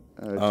that?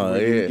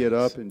 Do you get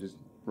up and just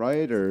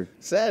write, or?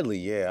 Sadly,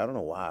 yeah. I don't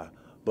know why.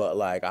 But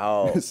like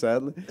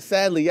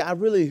sadly, yeah,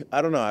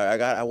 I don't know.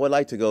 I would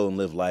like to go and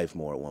live life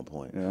more at one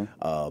point.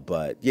 Yeah.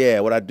 But yeah,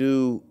 what I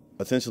do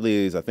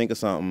essentially is I think of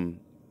something,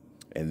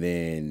 and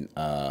then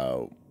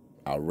I'll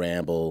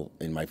ramble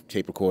in my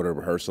tape recorder,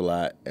 rehearse a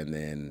lot, and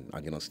then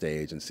I'll get on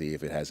stage and see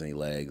if it has any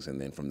legs, and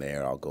then from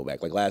there I'll go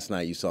back. Like last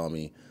night, you saw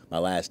me, my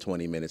last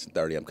 20 minutes and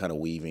 30, I'm kind of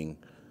weaving.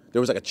 There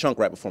was like a chunk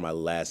right before my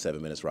last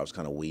 7 minutes where I was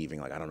kind of weaving,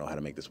 like I don't know how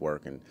to make this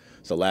work. And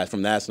so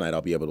from last night,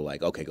 I'll be able to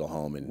like, okay, go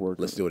home and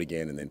let's do it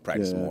again, and then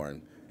practice more.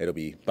 And it'll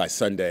be, by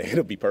Sunday,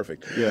 it'll be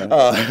perfect. Yeah.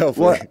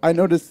 Well, I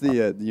noticed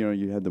you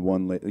had the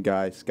one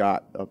guy,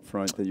 Scott, up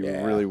front that you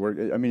were really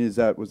working. I mean,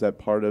 was that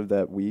part of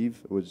that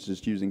weave? Was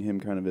just using him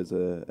kind of as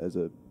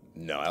a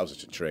No, that was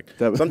just a trick.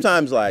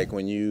 Sometimes, like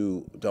when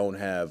you don't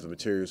have the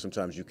material,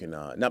 sometimes you can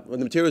when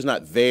the material's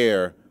not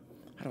there.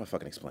 How do I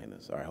fucking explain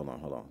this? All right, hold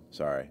on.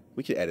 Sorry.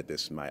 We could edit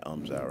this, my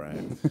ums out, right?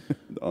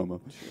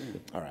 All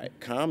right.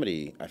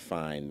 Comedy, I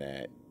find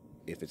that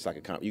if it's like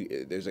a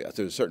comedy, there's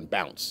a certain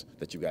bounce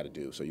that you got to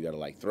do. So you got to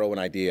like throw an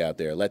idea out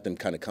there, let them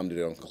kind of come to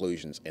their own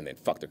conclusions, and then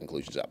fuck their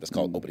conclusions up. That's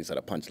called opening set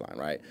up punchline,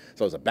 right?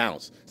 So it's a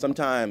bounce.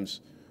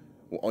 Sometimes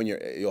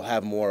you'll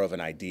have more of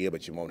an idea,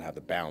 but you won't have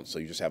the bounce. So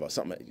you just have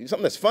something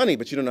that's funny,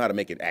 but you don't know how to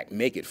make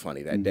it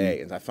funny that day.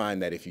 And I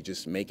find that if you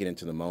just make it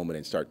into the moment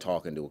and start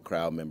talking to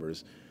crowd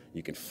members,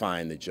 you can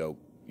find the joke.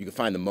 You can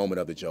find the moment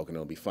of the joke, and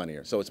it'll be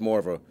funnier. So it's more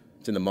of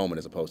it's in the moment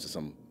as opposed to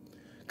some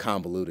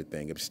convoluted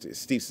thing. It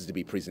ceases to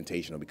be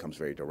presentational, becomes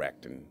very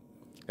direct, and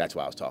that's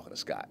why I was talking to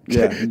Scott.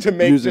 Yeah, to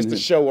make just the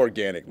show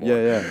organic more.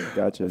 Yeah,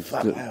 gotcha.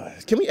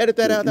 Can we edit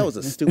that out? That was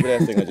a stupid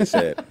ass thing I just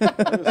said. I was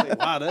gonna say,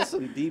 wow, that's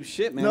some deep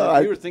shit, man.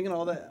 Like, you were thinking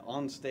all that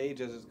on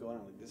stage as it's going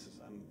on. Like,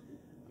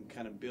 I'm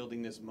kind of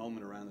building this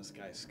moment around this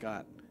guy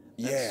Scott.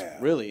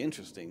 That's really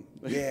interesting.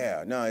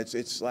 Yeah, no,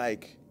 it's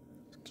like.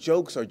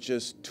 Jokes are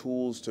just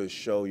tools to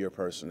show your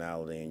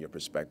personality and your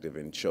perspective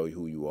and show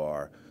who you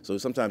are. So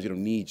sometimes you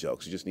don't need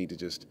jokes. You just need to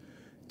just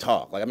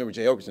talk. Like I remember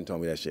Jay Okerson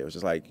told me that shit. It was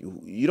just like,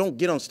 you don't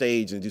get on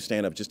stage and do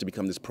stand-up just to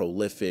become this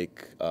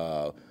prolific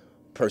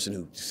person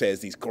who says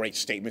these great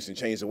statements and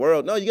change the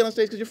world. No, you get on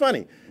stage because you're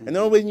funny. And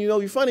the only way you know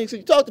you're funny is because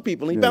you talk to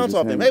people and you bounce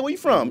off them. Hey, where you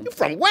from? You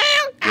from where?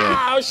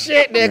 Oh,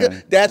 shit, nigga.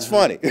 Yeah. That's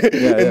funny. And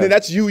then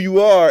that's you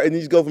are, and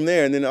you just go from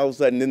there. And then all of a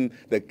sudden,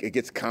 it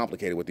gets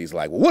complicated with these,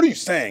 like, well, what are you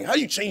saying? How are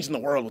you changing the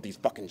world with these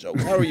fucking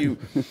jokes? How are you,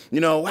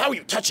 how are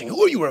you touching?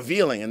 Who are you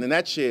revealing? And then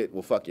that shit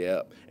will fuck you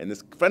up. And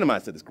this friend of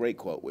mine said this great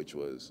quote, which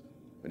was,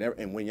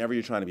 whenever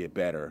you're trying to be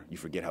better, you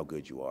forget how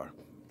good you are.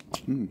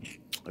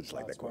 I just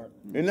like that quote.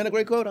 Isn't that a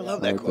great quote? I love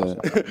that quote.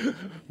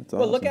 That's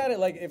awesome. Look at it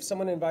like if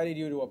someone invited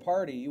you to a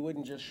party, you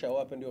wouldn't just show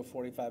up and do a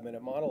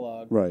 45-minute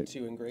monologue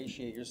to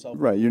ingratiate yourself.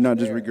 Right, you're not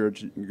just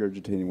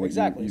regurgitating what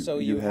exactly. So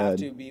you have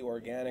to be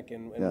organic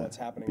in what's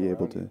happening. Be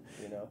able to.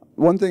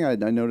 One thing I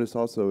noticed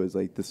also is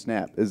like the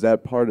snap. Is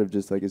that part of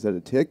just like, is that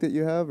a tick that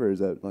you have, or is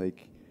that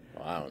like?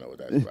 I don't know what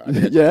that's about.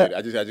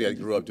 I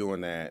just grew up doing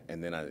that,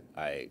 and then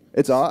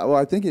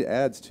I think it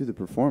adds to the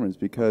performance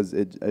because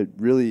it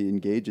really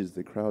engages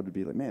the crowd to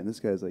be like, man, this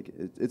guy's like,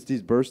 it's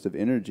these bursts of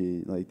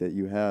energy like that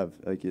you have,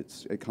 like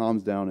it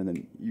calms down and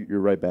then you're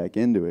right back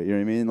into it. You know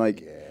what I mean?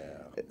 Like,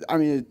 I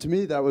mean, to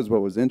me that was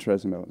what was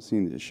interesting about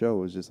seeing the show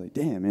was just like,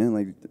 damn, man,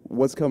 like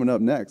what's coming up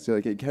next? So,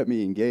 like it kept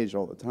me engaged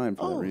all the time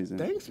for that reason.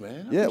 Thanks,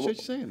 man. I appreciate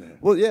you saying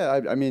that. Well,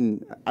 yeah, I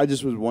mean, I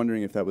just was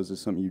wondering if that was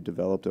just something you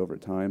developed over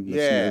time.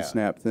 The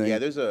snap thing. Yeah,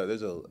 there's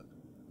a.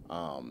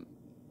 Are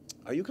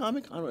you a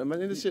comic? Am I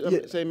in this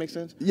shit? Say it makes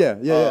sense. Yeah.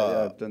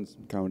 I've done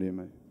some comedy in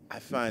my. I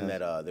find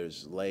that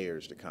there's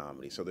layers to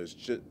comedy. So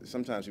there's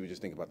sometimes you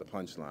just think about the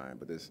punchline,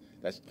 but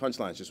that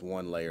punchline is just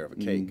one layer of a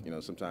cake.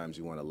 Sometimes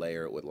you want to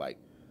layer it with like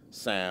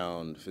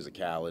sound,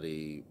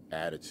 physicality,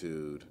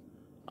 attitude,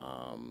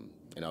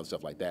 and other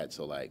stuff like that.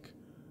 So like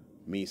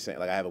me saying,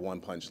 like I have a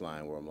one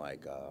punchline where I'm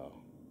like,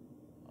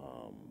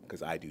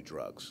 because I do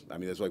drugs. I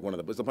mean, that's like one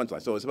of the, it's a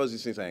punchline. So it's supposed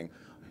to be saying,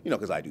 you know,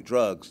 because I do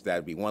drugs,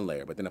 that'd be one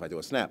layer. But then if I do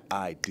a snap,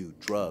 I do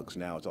drugs.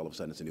 Now it's all of a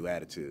sudden it's a new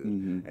attitude.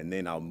 And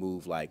then I'll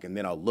move like, and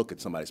then I'll look at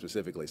somebody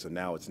specifically. So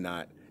now it's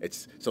not,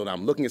 so now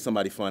I'm looking at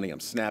somebody funny, I'm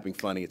snapping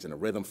funny, it's in a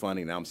rhythm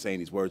funny, now I'm saying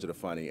these words that are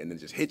funny, and then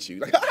it just hits you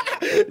like,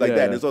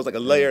 that. And so it's like a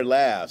layered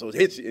laugh. So it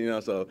hits you, you know,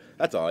 so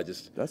that's all. You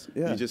just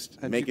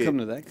make it come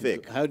to that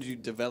thick. How did you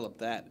develop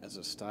that as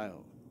a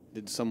style?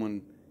 Did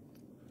someone,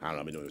 I don't know,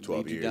 I've been doing it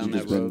 12 years. down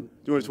that road?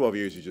 Doing it 12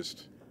 years, you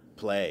just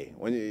play.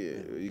 When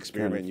you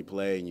experiment, and you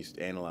play, and you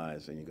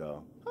analyze, and you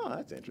go, oh,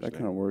 that's interesting. That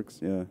kind of works,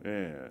 yeah.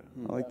 Yeah.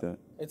 I like that.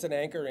 It's an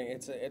anchoring.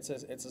 It's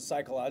a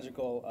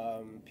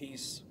psychological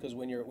piece, because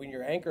when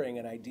you're anchoring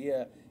an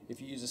idea, if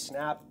you use a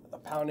snap, a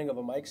pounding of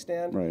a mic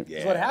stand, right.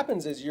 Yeah. What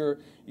happens is you're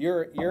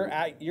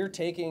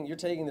taking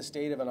the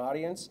state of an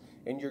audience,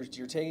 and you're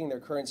taking their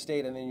current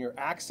state, and then you're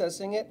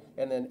accessing it,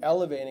 and then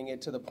elevating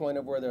it to the point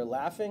of where they're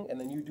laughing, and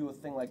then you do a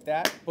thing like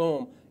that,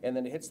 boom, and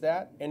then it hits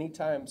that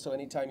anytime. So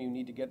anytime you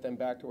need to get them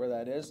back to where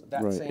that is,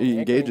 that right. same it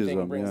engages thing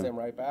them, brings them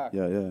right back.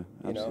 Yeah, You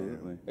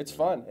absolutely. know? It's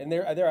fun, and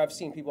there I've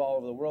seen people all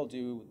over the world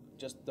do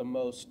just the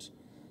most.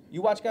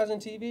 You watch guys on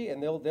TV,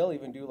 and they'll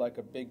even do like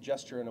a big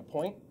gesture and a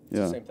point. It's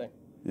the same thing.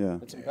 Yeah,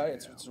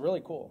 it's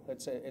really cool.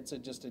 It's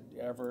just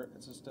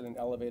an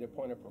elevated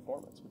point of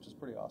performance, which is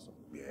pretty awesome.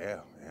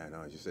 Yeah,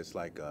 no, it's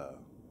like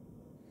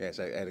it's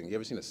like adding. You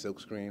ever seen a silk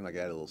screen? Like I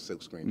add a little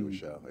silk screen to a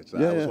show. It's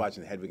I was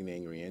watching Hedwig and the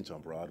Angry Inch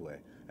on Broadway.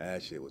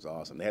 That shit was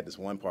awesome. They had this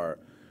one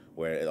part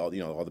where all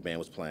the band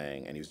was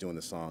playing, and he was doing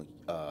the song,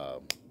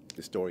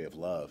 "The Story of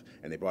Love,"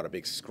 and they brought a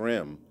big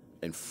scrim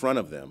in front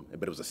of them,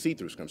 but it was a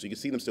see-through scrim, so you could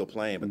see them still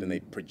playing, but then they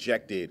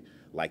projected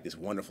like this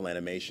wonderful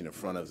animation in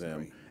front of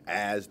them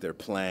as they're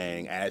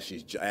playing, as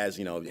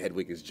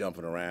Hedwig is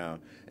jumping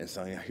around, and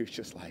so you're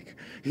just like,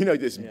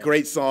 this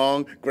great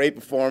song, great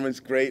performance,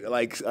 great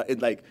that's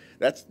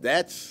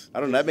I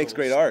don't know, that makes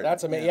great art.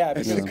 That's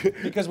amazing.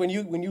 Because when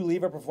you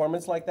leave a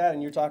performance like that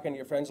and you're talking to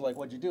your friends like,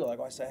 what'd you do? Like,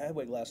 I saw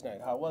Hedwig last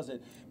night. How was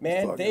it?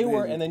 Man, they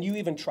were, and then you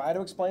even try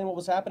to explain what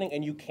was happening,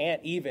 and you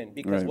can't even,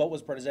 because what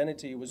was presented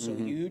to you was so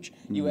huge.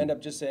 You end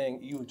up just saying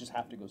you just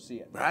have to go see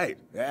it. Right.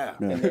 Yeah.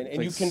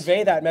 And you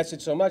convey that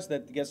message so much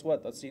that guess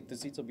what? The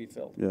seats will be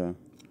filled. Yeah.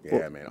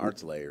 Yeah, man,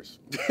 art's layers.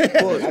 You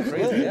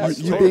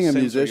being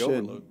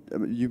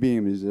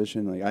a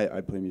musician, like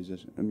I play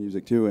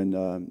music too,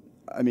 and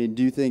I mean,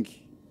 do you think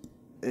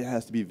it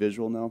has to be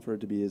visual now for it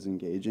to be as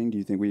engaging? Do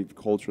you think we've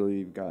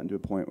culturally gotten to a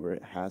point where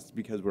it has to,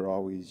 because we're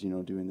always,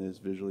 doing this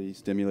visually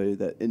stimulated,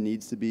 that it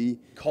needs to be?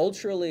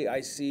 Culturally, I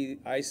see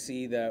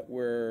that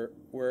where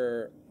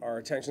our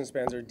attention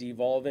spans are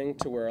devolving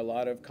to where a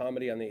lot of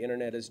comedy on the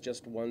internet is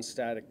just one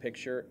static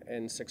picture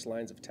and 6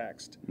 lines of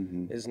text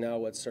is now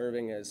what's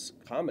serving as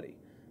comedy.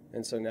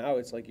 And so now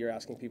it's like you're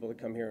asking people to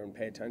come here and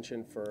pay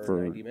attention for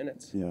 90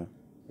 minutes. Yeah.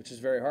 Which is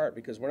very hard,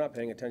 because we're not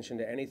paying attention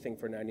to anything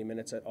for 90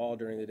 minutes at all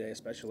during the day,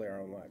 especially our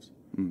own lives.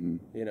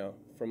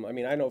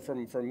 I know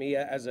from me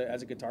as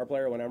a guitar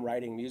player, when I'm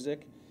writing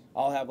music,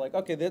 I'll have like,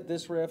 okay,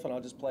 this riff, and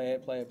I'll just play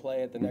it.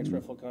 The next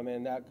riff will come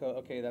in.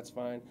 Okay, that's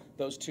fine.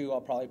 Those 2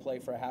 I'll probably play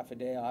for a half a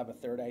day. I'll have a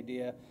third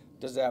idea.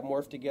 Does that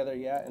morph together?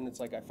 Yeah. And it's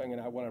like I find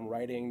out when I'm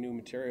writing new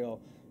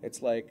material,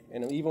 it's like,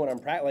 and even when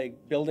I'm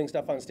building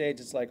stuff on stage,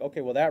 it's like,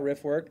 okay, well, that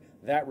riff worked,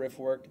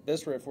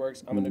 this riff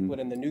works. I'm going to put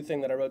in the new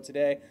thing that I wrote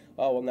today.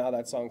 Oh, well, now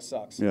that song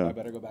sucks. Yeah. I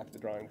better go back to the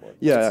drawing board.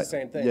 Yeah. It's the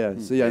same thing. Yeah.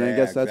 So, and I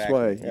guess that's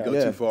why. You go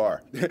too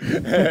far.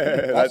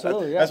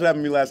 Absolutely, That's what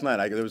happened to me last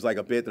night. There was like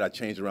a bit that I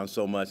changed around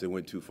so much, it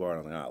went too far, and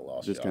I'm like, I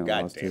lost it.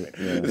 God damn it.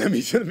 Yeah.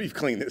 Let me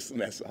clean this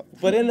mess up.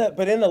 But in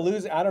the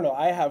lose, I don't know,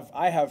 I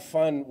have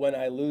fun when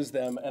I lose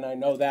them, and I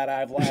know that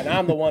and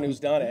I'm the one who's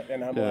done it,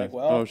 and I'm like,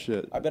 well, oh,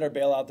 shit. I better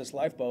bail out this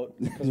lifeboat,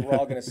 because we're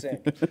all going to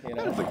sink.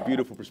 That's like a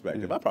beautiful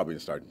perspective. I probably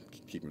just start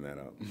keeping that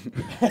up.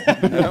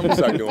 I'm going to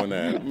start doing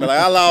that. I'm like,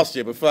 I lost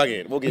you, but fuck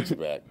it. We'll get you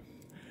back.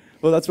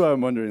 Well, that's why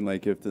I'm wondering,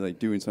 like, if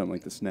doing something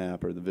like the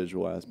snap or the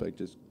visual aspect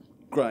just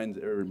grinds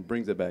or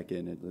brings it back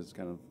in, it just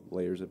kind of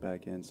layers it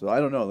back in. So I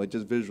don't know, like,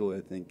 just visually,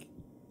 I think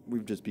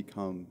we've just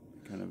become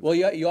kind of. Well,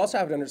 you also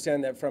have to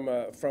understand that from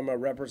a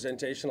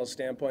representational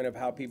standpoint of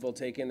how people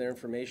take in their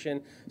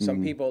information.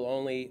 Some people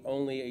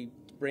only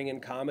bring in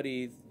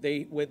comedy.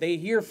 When they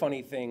hear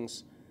funny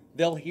things,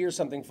 they'll hear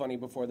something funny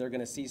before they're going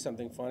to see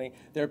something funny.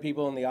 There are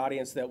people in the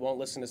audience that won't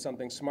listen to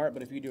something smart,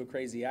 but if you do a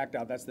crazy act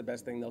out, that's the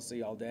best thing they'll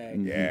see all day.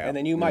 Yeah. And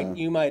then you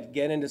might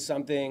get into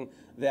something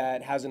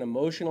that has an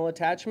emotional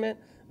attachment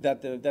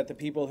that the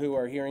people who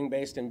are hearing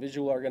based and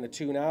visual are going to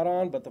tune out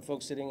on, but the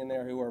folks sitting in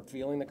there who are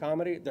feeling the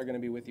comedy, they're going to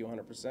be with you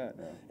 100%.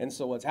 Yeah. And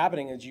so what's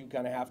happening is you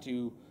kind of have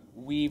to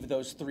weave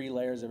those 3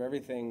 layers of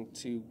everything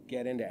to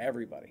get into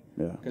everybody.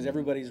 Yeah. Because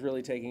everybody's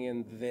really taking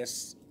in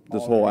this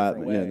whole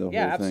atmosphere. Yeah, the whole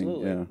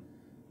absolutely. Thing. Yeah.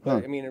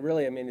 But,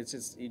 it's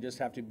just, you just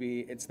have to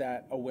it's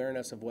that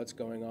awareness of what's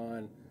going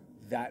on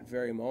that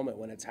very moment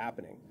when it's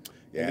happening.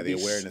 Yeah, the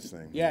awareness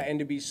thing. Yeah, and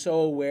to be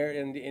so aware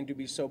and to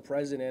be so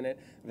present in it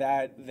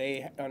that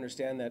they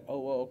understand that, oh,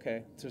 well,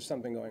 okay, there's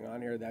something going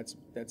on here that's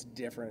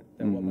different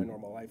than what my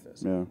normal life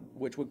is,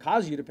 which would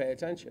cause you to pay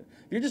attention.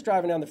 If you're just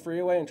driving down the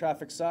freeway and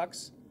traffic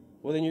sucks,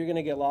 well, then you're going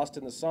to get lost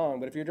in the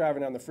song. But if you're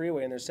driving down the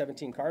freeway and there's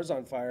 17 cars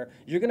on fire,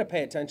 you're going to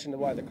pay attention to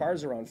why the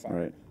cars are on fire.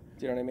 Right.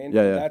 Do you know what I mean?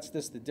 Yeah, yeah. That's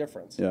just the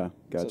difference. Yeah,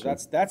 gotcha. So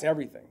that's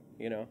everything,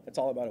 you know? It's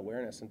all about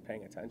awareness and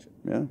paying attention.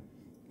 Yeah.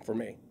 For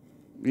me.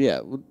 Yeah,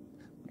 well,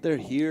 they're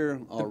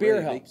here already. The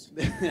beer helps.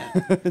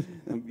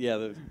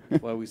 Yeah,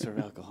 that's why we serve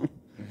alcohol.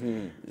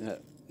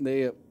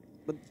 Yeah,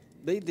 but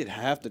they did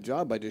half the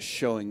job by just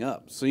showing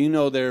up. So you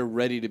know they're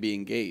ready to be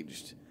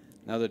engaged.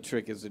 Now the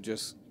trick is to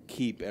just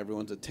keep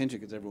everyone's attention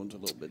because everyone's a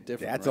little bit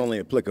different. That's only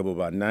applicable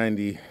about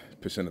 90%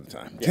 of the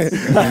time.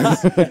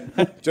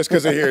 Just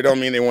because they're here don't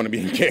mean they want to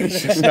be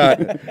engaged. It's not.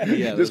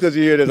 Just because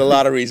you're here, there's a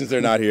lot of reasons they're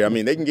not here. I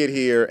mean, they can get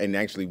here and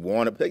actually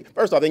want to.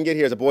 First off, they can get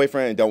here as a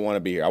boyfriend and don't want to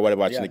be here. I want to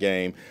watch the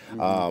game,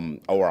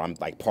 or I'm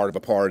like part of a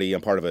party.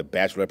 I'm part of a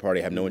bachelorette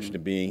party. I have no interest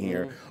in being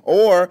here.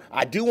 Or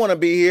I do want to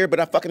be here, but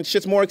I fucking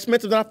shit's more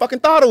expensive than I fucking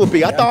thought it would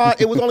be. I thought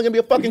it was only gonna be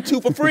a fucking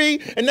 2 for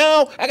free, and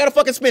now I gotta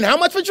fucking spend how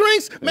much for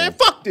drinks? Man,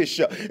 fuck this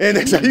show. And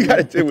that's how you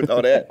gotta deal with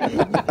all that.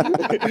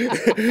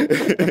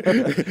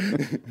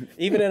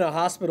 Even in a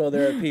hospital,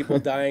 there are people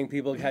dying,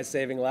 people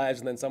saving lives,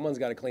 and then someone's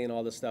got to clean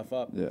all this stuff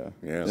up. Yeah.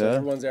 So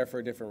everyone's there for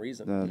a different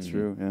reason. That's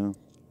true,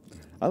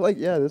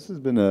 yeah. This has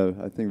been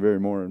I think, very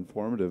more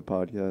informative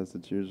podcast.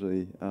 It's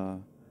usually,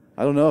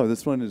 I don't know,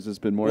 this one has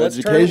just been more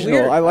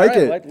educational. I like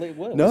it.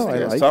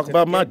 Let's talk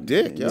about my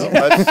dick, yo.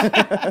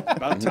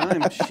 About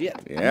time, shit.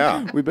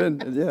 Yeah.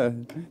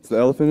 It's the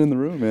elephant in the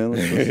room, man.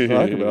 Let's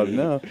talk about it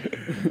now.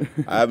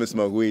 I haven't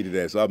smoked weed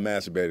today, so I've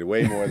masturbated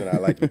way more than I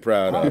like to be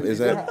proud of. Is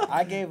that?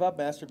 I gave up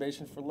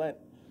masturbation for Lent.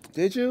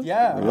 Did you?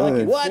 Yeah, I'm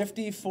Really? like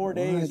 54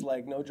 days,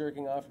 like no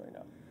jerking off right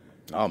now.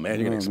 Oh man,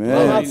 you're gonna man.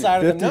 explode. I'm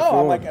outside of them.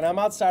 No, 54. I'm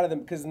outside of them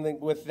because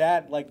with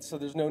that, so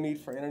there's no need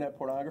for internet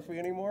pornography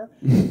anymore.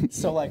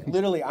 So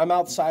literally, I'm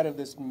outside of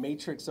this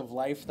matrix of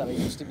life that I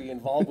used to be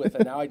involved with,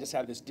 and now I just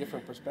have this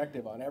different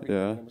perspective on everything.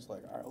 Yeah. And I'm just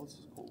like, all right, this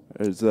is cool.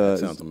 That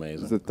sounds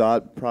amazing. Has the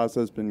thought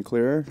process been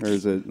clear, or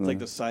is it? It's like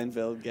the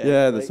Seinfeld guy.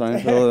 Yeah, the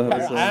Seinfeld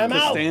episode. I'm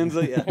out.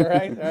 Stanza, yeah.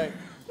 right.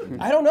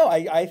 I don't know.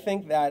 I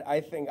think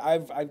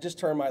I've just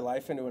turned my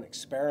life into an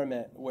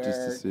experiment where,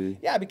 Just to see.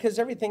 yeah, because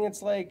everything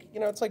it's like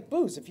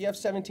booze. If you have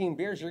 17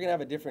 beers, you're gonna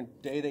have a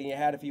different day than you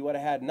had if you would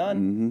have had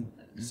none.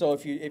 So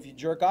if you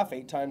jerk off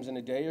 8 times in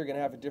a day, you're gonna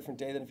have a different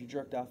day than if you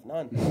jerked off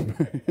none.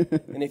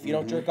 And if you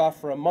don't jerk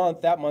off for a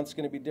month, that month's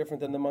gonna be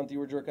different than the month you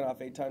were jerking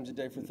off 8 times a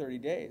day for 30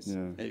 days.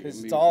 Yeah.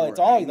 Because it's all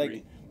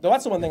like.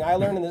 That's the one thing I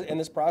learned in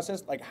this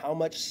process, like how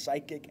much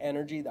psychic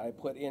energy that I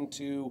put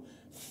into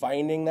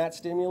finding that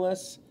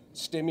stimulus.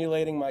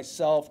 Stimulating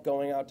myself,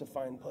 going out to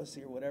find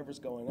pussy or whatever's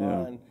going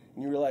on, and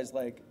you realize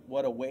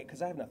what a weight,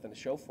 because I have nothing to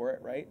show for it,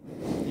 right?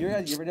 You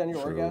ever done your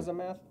orgasm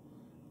math?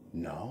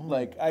 No.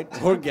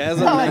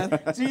 Orgasm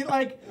math? See,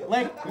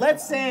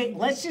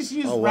 let's just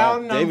use wow.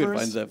 round numbers. David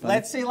finds that funny.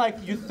 Let's say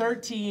you're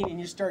 13 and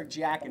you start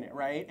jacking it,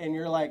 right? And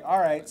you're like, all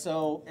right,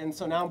 so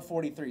now I'm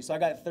 43, so I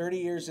got 30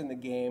 years in the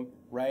game,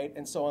 right?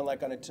 And so I'm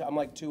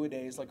like 2 a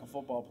days, like a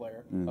football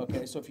player.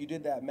 Okay, so if you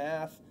did that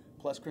math,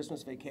 plus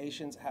Christmas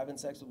vacations, having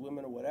sex with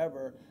women or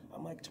whatever,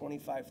 I'm like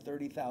 25,000,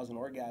 30,000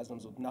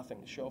 orgasms with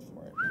nothing to show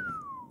for it.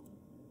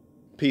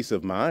 Peace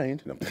of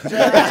mind. No. That's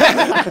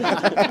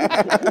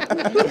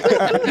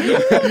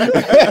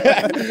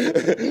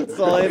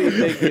all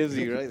anything gives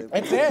you, right?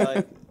 That's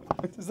it.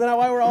 Is that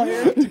why we're all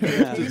here?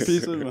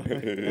 Peace of mind.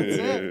 That's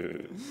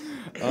it.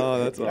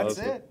 Oh, that's awesome. That's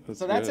it.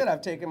 So that's it.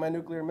 I've taken my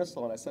nuclear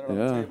missile and I set it on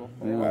the table.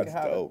 That's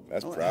dope.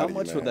 That's proud How of you,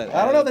 much man. would that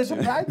I don't know. There's a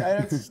pride.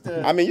 It's just,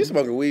 I mean, you're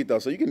smoking weed though,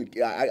 so you can.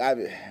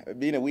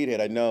 Being a weed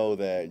head, I know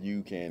that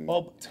you can.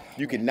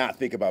 You can not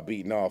think about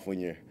beating off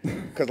when you're,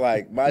 because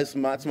my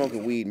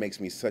smoking weed makes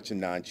me such a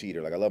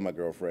non-cheater. Like I love my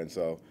girlfriend,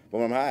 so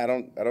when I'm high, I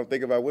don't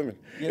think about women.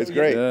 It's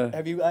great. Yeah.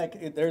 Have you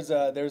there's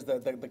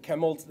the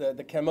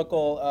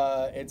chemical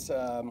it's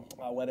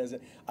what is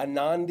it,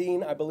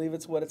 anandine, I believe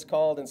it's what it's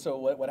called, and so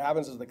what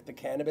happens is the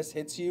cannabis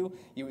hits your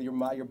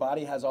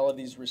body has all of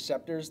these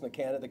receptors, and the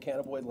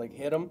cannabinoid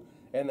hit them,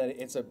 and then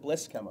it's a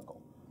bliss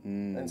chemical.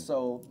 And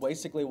so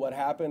basically what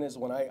happened is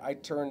when I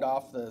turned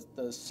off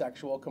the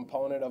sexual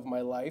component of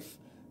my life,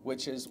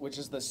 which is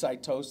the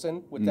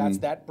cytosine, that's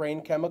that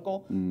brain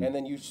chemical, and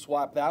then you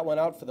swap that one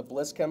out for the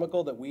bliss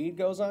chemical that weed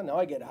goes on. Now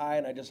I get high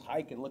and I just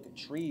hike and look at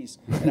trees,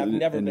 and I've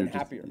never been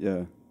happier.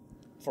 Yeah.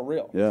 For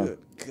real. Yeah. Good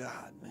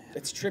God, man.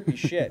 It's trippy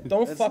shit.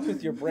 Don't fuck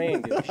with your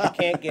brain, dude. You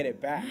can't get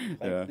it back.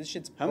 This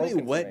shit's How many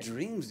broken wet for me.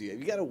 dreams do you have?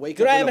 You got to wake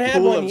Dude, up I in haven't a had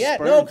pool one of yet.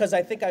 sperm. No, because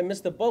I think I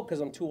missed the boat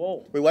because I'm too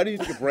old. Wait, why do you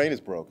think your brain is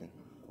broken?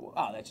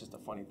 Oh, that's just a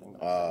funny thing.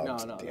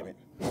 No. Damn it.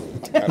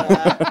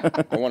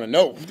 I want to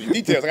know the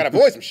details. I got to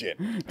avoid some shit.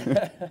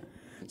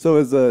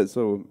 So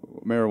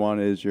marijuana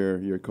is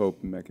your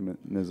cope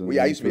mechanism? Well,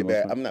 yeah, I used to be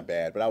bad. I'm not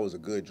bad, but I was a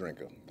good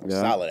drinker. I'm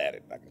solid at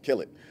it. I can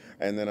kill it.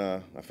 And then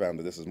I found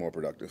that this is more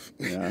productive.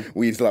 Yeah.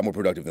 Weed's a lot more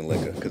productive than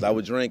liquor because I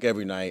would drink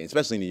every night,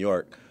 especially in New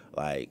York.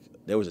 like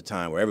there was a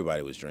time where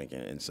everybody was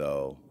drinking, and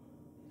so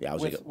yeah, I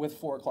was with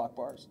 4 o'clock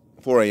bars.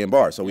 4 a.m.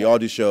 bars. So we all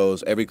do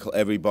shows.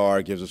 Every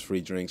bar gives us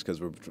free drinks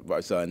because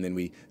and then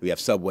we have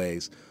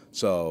Subways.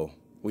 So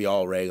we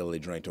all regularly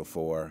drink till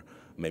 4,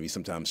 maybe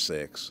sometimes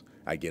 6.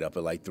 I get up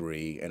at like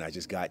 3, and I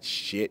just got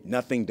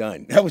nothing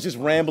done. I was just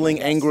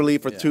rambling angrily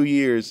for 2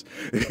 years,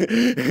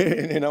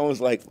 and I was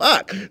like,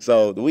 fuck.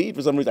 So the weed,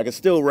 for some reason, I could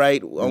still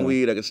write on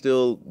weed. I could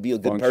still be a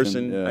good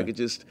person. Yeah. I could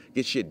just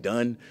get shit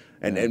done.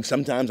 And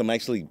sometimes I'm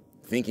actually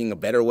thinking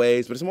of better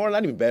ways, but it's more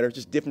not even better,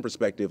 just different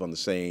perspective on the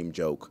same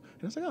joke.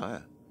 And I was like, oh,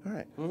 yeah, all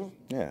right.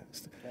 Yeah.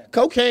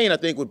 Cocaine, I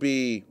think, would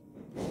be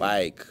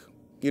like,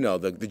 you know,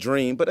 the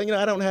dream, but, you know,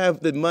 I don't have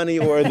the money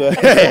or the...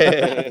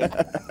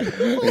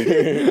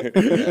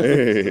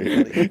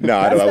 No,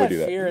 I would do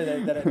that.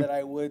 Fear that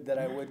I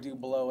would do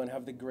blow and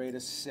have the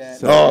greatest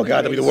set. Oh,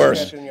 God, that'd be the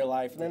worst. In your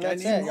life. And then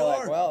that's it. You're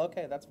like, well,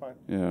 okay, that's fine.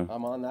 Yeah.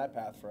 I'm on that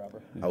path forever.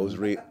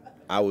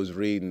 I was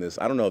reading this.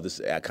 I don't know if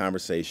this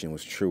conversation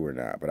was true or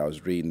not, but I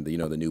was reading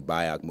the new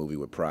Biok movie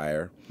with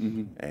Pryor,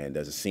 and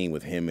there's a scene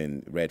with him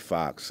and Red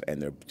Fox,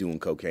 and they're doing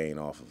cocaine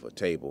off of a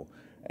table,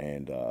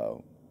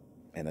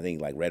 and I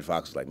think like Red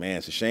Fox was like, man,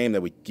 it's a shame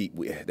that we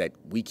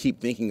keep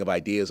thinking of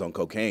ideas on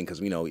cocaine because,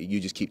 you know, you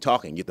just keep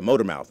talking, you get the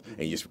motor mouth,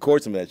 and you just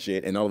record some of that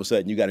shit, and all of a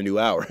sudden you got a new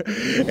hour.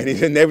 And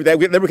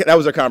that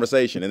was our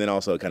conversation, and then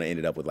also it kind of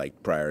ended up with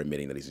like Pryor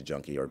admitting that he's a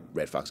junkie, or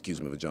Red Fox accused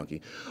him of a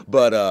junkie,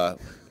 but.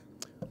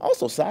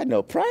 Also, side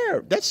note,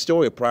 Pryor, that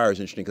story of Pryor is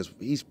interesting because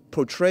he's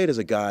portrayed as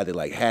a guy that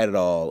like had it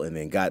all and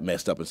then got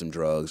messed up in some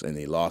drugs and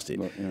he lost it.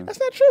 Yeah. That's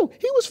not true.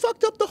 He was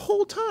fucked up the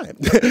whole time.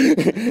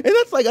 And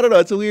that's like, I don't know,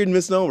 it's a weird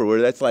misnomer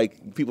where that's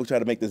like, people try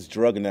to make this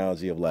drug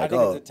analogy of like, I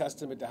think it's a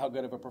testament to how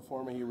good of a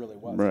performer he really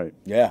was. Right.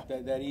 Yeah.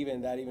 That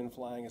even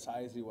flying as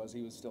high as he was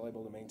still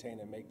able to maintain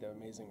and make the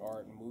amazing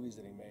art and movies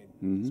that he made.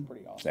 It's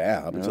pretty awesome.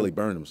 Yeah, up until he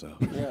burned himself.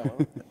 Yeah.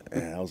 Well.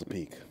 Yeah, that was a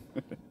peak.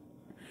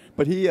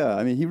 But he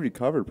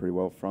recovered pretty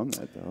well from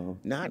that, though.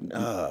 Not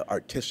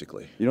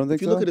artistically. You don't think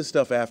so? If you look at his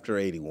stuff after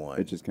 81.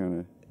 It just kind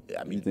of...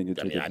 I mean,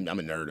 I'm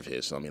a nerd of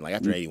his, so I mean, like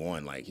after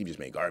 81, like he just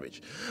made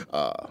garbage.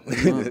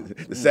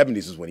 The 70s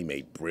is when he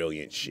made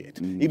brilliant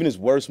shit. Even his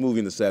worst movie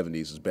in the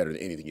 70s was better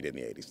than anything he did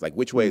in the 80s. Like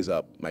Which Way Is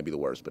Up might be the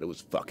worst, but it was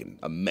fucking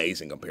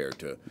amazing compared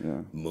to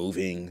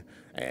Moving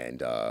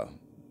and...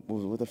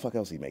 what the fuck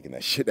else he making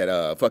that shit?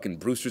 That fucking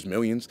Brewster's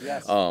Millions,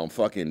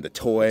 fucking the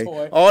toy,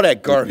 all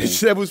that garbage.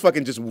 That was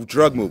fucking just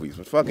drug movies.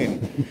 But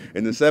fucking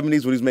in the 70s when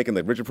he was making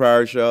the Richard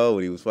Pryor show,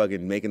 when he was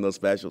fucking making those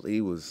specials,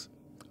 he was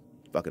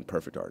fucking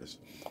perfect artist.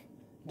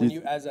 When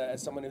you, as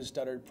someone who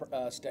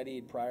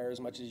studied Pryor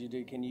as much as you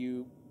did, can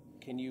you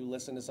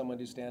listen to someone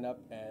do stand up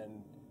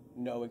and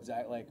know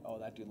exactly like, oh,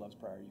 that dude loves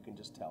Pryor? You can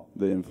just tell.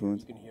 The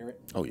influence. You can hear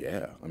it. Oh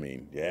yeah, I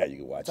mean, yeah, you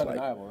can watch. It's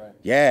undeniable, right?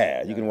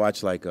 Yeah, you can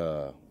watch like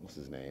what's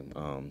his name? I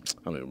don't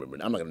even remember.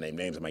 I'm not gonna name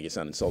names. I might get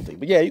sound insulting,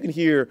 but yeah, you can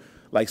hear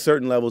like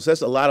certain levels.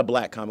 That's a lot of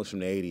black comics from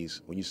the '80s.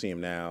 When you see him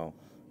now,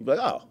 you be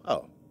like,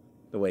 oh.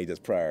 The way he does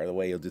Pryor, the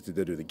way he'll just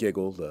do the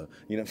giggle,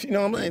 you know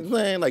what I'm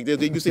saying? Like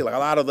you see like a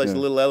lot of those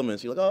little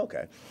elements. You're like, oh,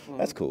 okay,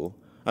 that's cool.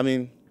 I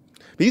mean,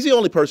 he's the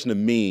only person to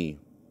me,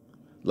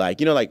 like,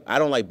 you know, like I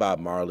don't like Bob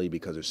Marley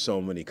because there's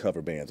so many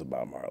cover bands of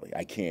Bob Marley.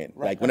 I can't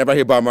like whenever I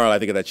hear Bob Marley, I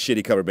think of that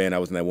shitty cover band I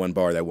was in that one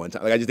bar that one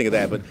time. Like I just think of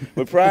that.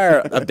 But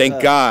Pryor, thank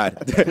God,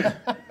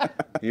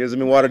 he hasn't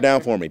been watered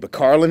down for me. But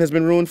Carlin has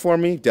been ruined for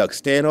me. Doug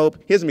Stanhope,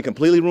 he hasn't been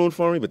completely ruined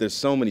for me. But there's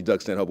so many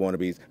Doug Stanhope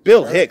wannabes.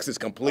 Bill Hicks has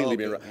completely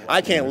been.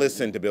 I can't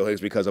listen to Bill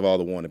Hicks because of all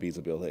the wannabes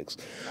of Bill Hicks.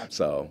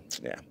 So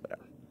yeah,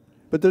 whatever.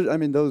 But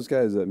those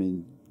guys,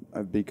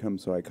 I've become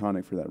so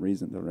iconic for that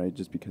reason, though, right?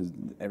 Just because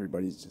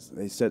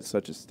they set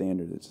such a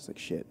standard. It's just like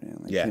shit, man.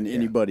 Like, can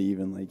anybody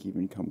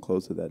even come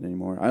close to that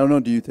anymore? I don't know.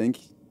 Do you think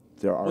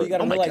there are? Well, you got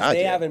to realize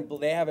they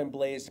haven't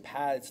blazed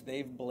paths.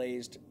 They've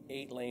blazed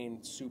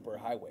 8-lane super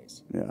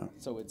highways. Yeah.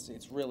 So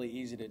it's really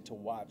easy to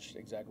watch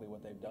exactly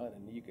what they've done,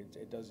 and you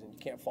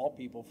can't fault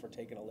people for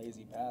taking a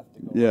lazy path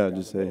to go. Yeah,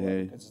 just say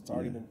hey, because it's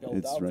already been built out.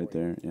 It's right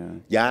there. Yeah.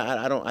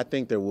 Yeah, I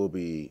think there will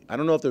be. I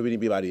don't know if there will be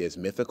anybody as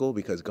mythical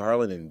because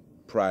Garland and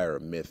Pryor are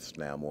myths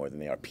now more than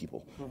they are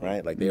people,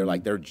 right? Like they're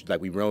like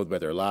we wrote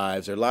about their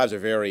lives. Their lives are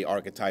very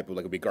archetypal,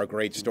 like are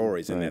great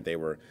stories in that they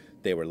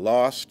were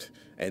lost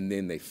and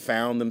then they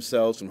found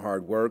themselves from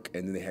hard work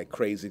and then they had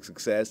crazy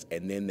success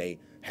and then they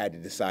had to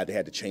decide they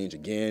had to change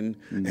again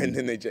and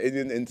then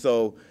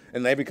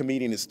and every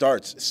comedian that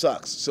starts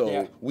sucks.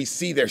 So we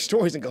see their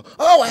stories and go,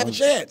 oh, I have a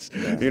chance.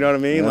 You know what I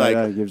mean?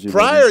 Like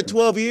Pryor at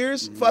 12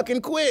 years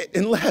fucking quit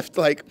and left.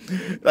 Like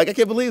I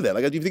can't believe that.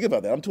 Like if you think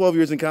about that, I'm 12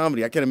 years in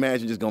comedy. I can't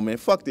imagine just going, man,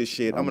 fuck this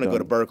shit. I'm gonna go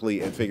to Berkeley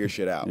and figure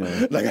shit out.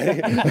 Like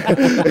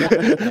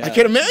I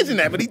can't imagine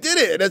that, but he did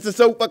it. That's just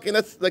so fucking.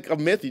 That's like a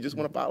myth. You just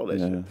want to follow that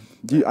shit.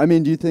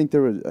 Do you think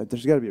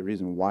there's got to be a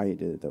reason why he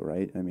did it though,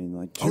 right? I mean,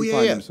 like to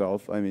find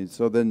himself. I mean,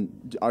 so then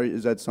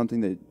is that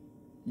something that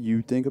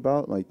you think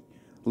about, like?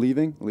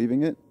 Leaving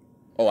it?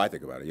 Oh, I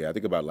think about it. Yeah, I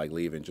think about like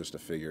leaving just to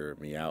figure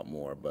me out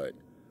more. But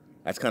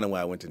that's kind of why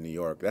I went to New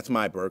York. That's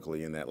my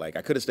Berkeley in that like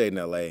I could have stayed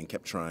in LA and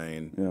kept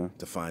trying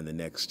to find the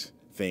next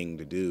thing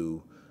to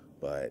do.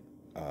 But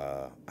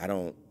I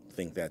don't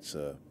think that's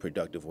a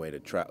productive way to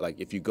try. Like,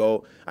 if you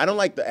go, I don't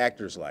like the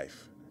actor's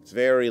life. It's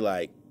very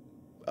like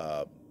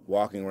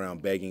walking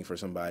around begging for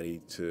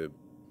somebody to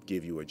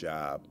give you a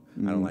job.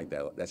 I don't like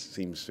that. That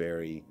seems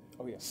very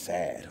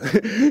sad,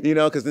 you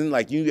know, because then,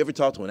 like, you ever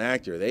talk to an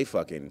actor, they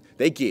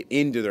get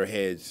into their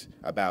heads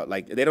about,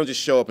 like, they don't just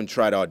show up and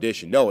try to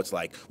audition. No, it's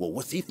like, well,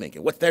 what's he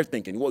thinking? What's they're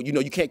thinking? Well, you know,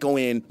 you can't go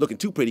in looking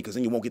too pretty because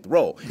then you won't get the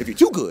role. If you're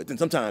too good, then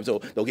sometimes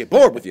they'll get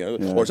bored with you.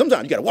 Or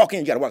sometimes you got to walk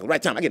in, you got to walk at the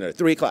right time. I get in at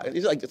 3 o'clock.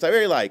 It's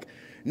very like,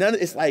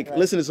 it's like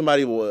listen to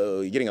somebody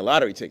getting a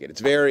lottery ticket.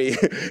 It's very,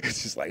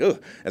 it's just like,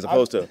 ugh. As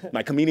opposed to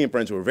my comedian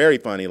friends who are very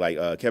funny, like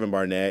Kevin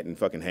Barnett and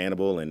fucking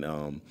Hannibal and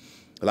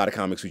a lot of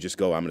comics who just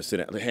go, I'm going to sit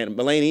down.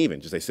 Mulaney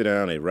even, just they sit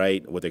down, they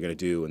write what they're going to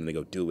do, and then they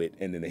go do it,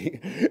 and then they,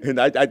 and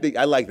I think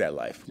I like that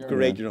life.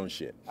 Create your own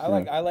shit.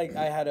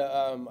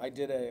 I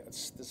did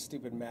this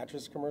stupid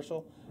mattress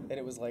commercial, and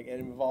it was like, it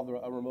involved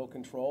a remote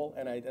control,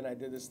 and I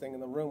did this thing in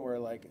the room where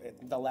like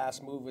the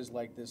last move was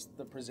like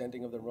the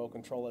presenting of the remote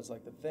control as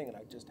like the thing, and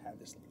I just had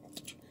this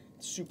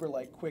super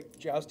like quick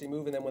jousting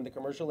move, and then when the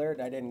commercial aired,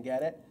 I didn't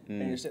get it,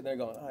 and you're sitting there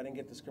going, oh, I didn't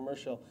get this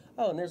commercial.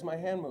 Oh, and there's my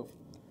hand move.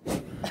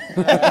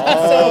 So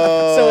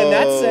in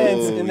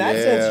that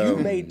sense, you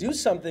may do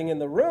something in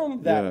the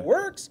room that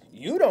works.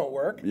 You don't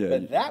work,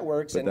 but that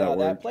works, and now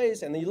that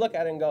plays. And then you look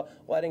at it and go,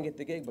 "Well, I didn't get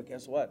the gig, but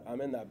guess what?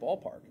 I'm in that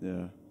ballpark."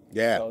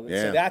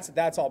 So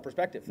that's all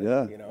perspective thing,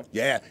 you know.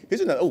 Yeah. Here's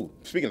another. Oh,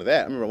 speaking of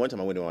that, I remember one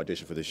time I went to an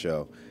audition for this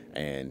show,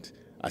 and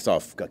I saw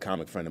a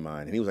comic friend of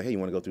mine, and he was like, hey, you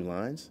want to go through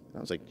lines? And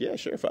I was like, yeah,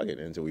 sure, fuck it.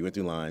 And so we went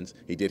through lines.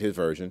 He did his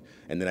version,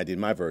 and then I did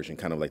my version,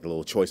 kind of like the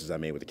little choices I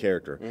made with the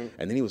character.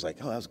 And then he was like,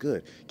 oh, that was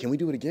good. Can we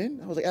do it again?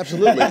 I was like,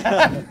 absolutely.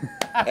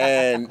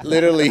 And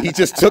literally, he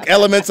just took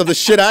elements of the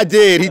shit I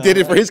did. He did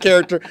it for his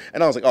character,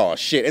 and I was like, oh,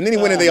 shit. And then he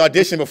went in the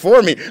audition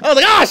before me. I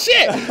was like, oh,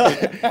 shit.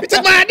 He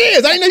took my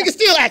ideas. I didn't know you could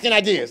steal acting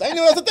ideas. I didn't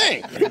know that was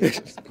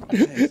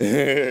a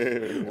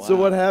thing. So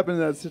what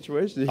happened in that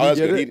situation? Did he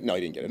get it? No,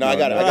 he didn't get it. No, I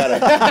got it.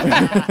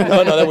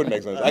 No, that wouldn't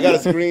make sense. I got a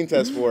screen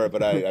test for it,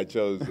 but I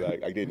chose,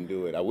 I didn't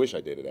do it. I wish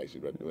I did it, actually,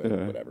 but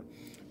whatever.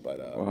 But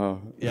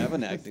wow. Yeah, I have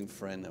an acting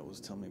friend that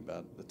was telling me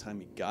about the time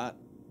he got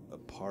a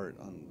part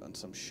on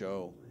some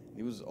show.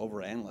 He was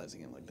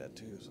overanalyzing it like that,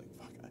 too. He was like,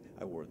 fuck,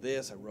 I wore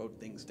this. I wrote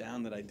things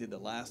down that I did the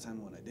last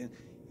time when I didn't.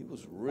 He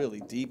was really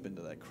deep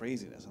into that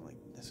craziness. I'm like,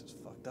 this is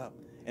fucked up.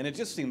 And it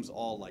just seems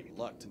all like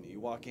luck to me. You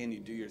walk in, you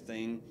do your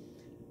thing.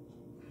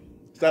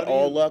 It's not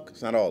all luck.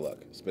 It's not all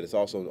luck, but it's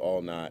also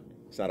all not.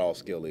 It's not all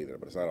skill either,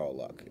 but it's not all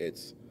luck.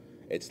 It's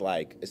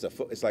like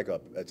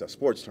a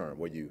sports term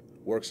where you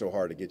work so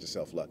hard to get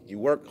yourself lucky. You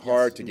work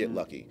hard to get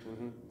lucky.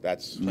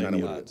 That's kind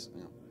of what it is.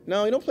 Yeah.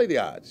 No, you don't play the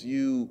odds.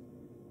 You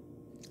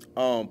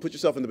put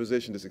yourself in the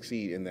position to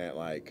succeed in that,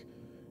 like,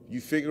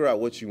 you figure out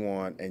what you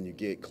want and you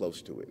get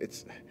close to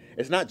it.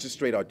 It's not just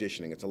straight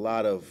auditioning. It's a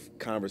lot of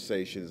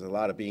conversations, a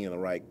lot of being in the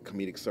right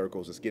comedic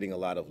circles. It's getting a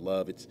lot of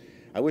love.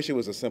 I wish it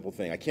was a simple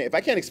thing. If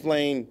I can't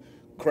explain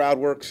crowd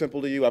work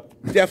simple to you, I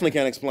definitely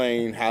can't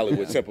explain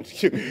Hollywood simple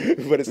to you.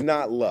 But it's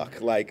not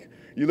luck. Like,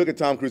 you look at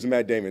Tom Cruise and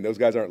Matt Damon; those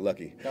guys aren't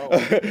lucky. No,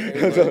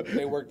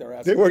 they work their ass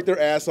off. They work their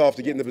ass off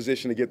to get in the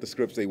position to get the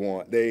scripts they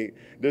want.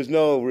 There's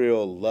no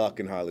real luck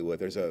in Hollywood.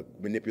 There's a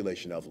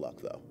manipulation of luck,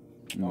 though.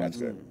 That's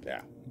good.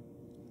 Yeah.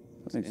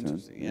 That's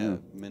interesting. Yeah,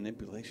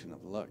 manipulation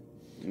of luck.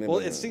 Well,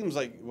 it seems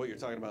like what you're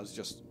talking about is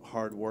just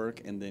hard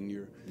work, and then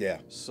you're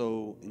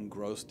so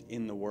engrossed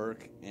in the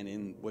work and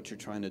in what you're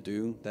trying to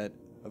do that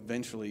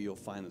eventually you'll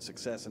find the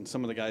success. And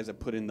some of the guys that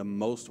put in the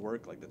most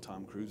work, like the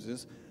Tom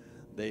Cruises,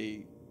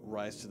 they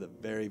rise to the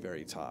very,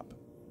 very top.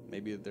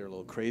 Maybe they're a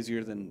little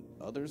crazier than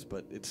others,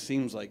 but it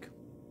seems like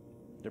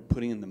they're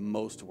putting in the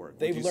most work.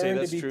 They've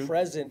learned to be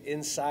present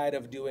inside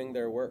of doing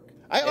their work.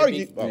 I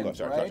argue.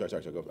 Sorry.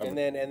 Go. And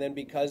then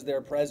because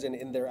they're present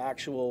in their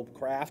actual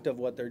craft of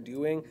what they're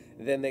doing,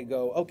 then they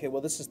go, okay,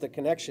 well, this is the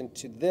connection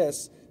to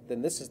this.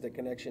 Then this is the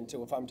connection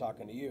to if I'm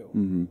talking to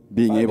you.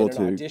 Being able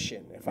to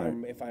audition, if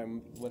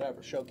I'm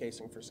whatever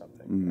showcasing for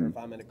something, or if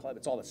I'm in a club,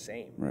 it's all the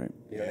same. Right.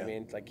 You know what I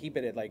mean? Like, keep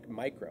it at like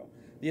micro.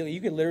 You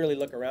can literally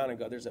look around and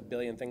go, there's a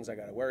billion things I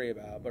got to worry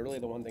about, but really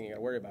the one thing you got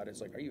to worry about is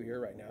like, are you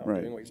here right now?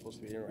 Doing what you're supposed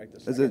to be doing right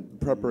this second? Is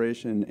it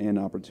preparation and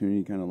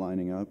opportunity kind of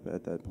lining up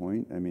at that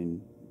point? I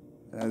mean,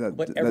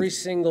 but every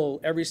single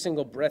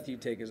breath you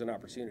take is an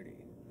opportunity.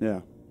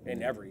 Yeah.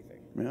 In everything.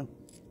 Yeah.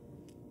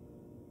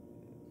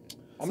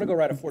 I'm gonna go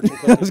write a fortune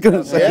cookie. I was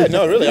gonna say, yeah,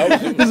 no, really.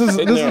 This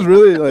is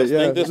really like,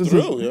 think this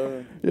through.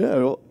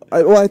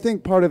 I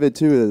think part of it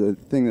too, the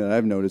thing that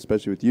I've noticed,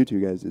 especially with you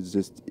two guys, is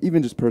just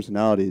even just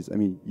personalities. I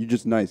mean, you're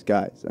just nice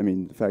guys. I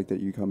mean, the fact that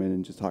you come in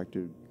and just talk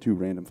to two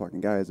random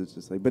fucking guys, it's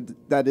just like, but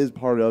that is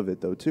part of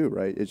it though too,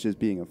 right? It's just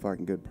being a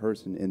fucking good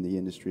person in the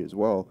industry as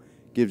well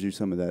gives you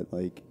some of that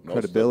like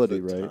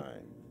credibility, right?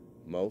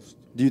 Most.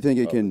 Do you think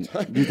it can?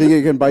 Do you think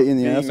it can bite you in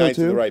the ass though nice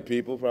too? To the right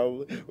people,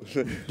 probably.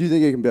 Do you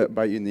think it can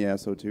bite you in the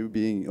ass though too?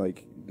 Being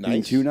like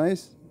being too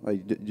nice,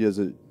 like does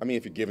it? I mean,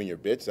 if you're giving your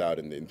bits out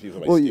and then people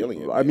are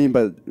stealing it. I mean,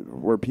 but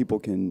where people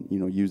can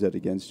use that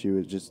against you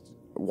is just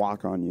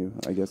walk on you,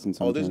 I guess. In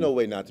some there's no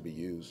way not to be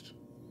used.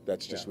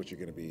 That's just what you're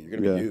going to be. You're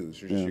going to be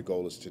used. Your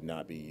goal is to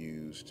not be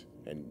used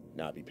and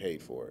not be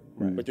paid for it.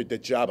 Right. But the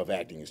job of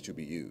acting is to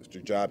be used.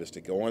 Your job is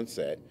to go on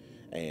set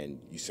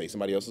and you say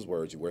somebody else's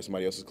words, you wear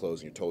somebody else's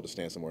clothes, and you're told to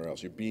stand somewhere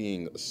else. You're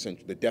being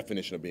the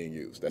definition of being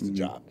used. That's the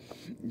job.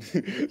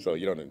 So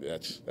you don't.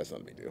 That's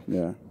not a big deal.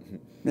 Yeah.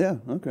 Yeah.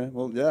 Okay.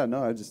 Well, yeah.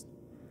 No,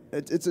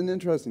 it's an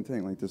interesting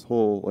thing. Like this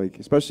whole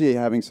especially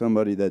having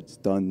somebody that's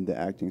done the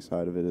acting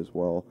side of it as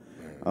well.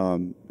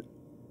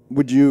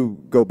 Would you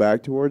go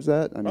back towards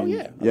that? I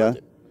mean,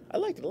 I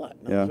liked it a lot.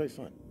 It was very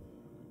fun.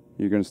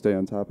 You're gonna stay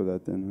on top of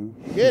that then,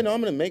 huh? Yeah, no,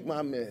 I'm gonna make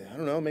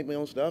make my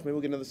own stuff. Maybe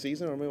we'll get another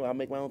season, or maybe I'll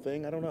make my own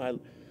thing. I don't know.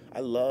 I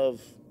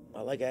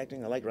like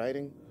acting. I like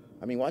writing.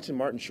 I mean, watching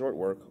Martin Short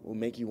work will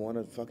make you want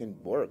to fucking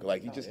work.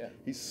 Like he's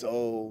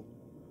 40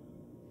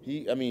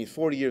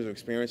 years of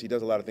experience. He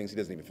does a lot of things he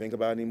doesn't even think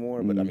about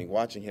anymore. But I mean,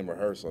 watching him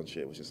rehearse on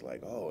shit was just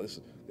like, oh,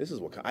 this is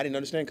what I didn't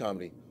understand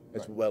comedy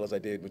as well as I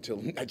did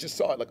until I just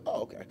saw it. Like,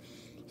 oh, okay.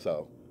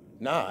 So,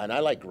 and I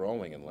like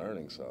growing and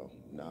learning. So,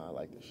 I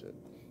like this shit.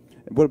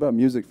 What about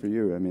music for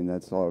you? I mean,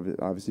 that's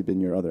obviously been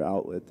your other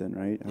outlet then,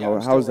 right?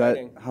 Yeah, how's that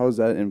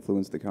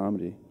influenced the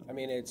comedy? I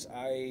mean,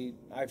 I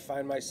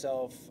find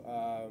myself,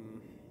 I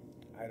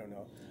don't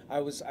know. I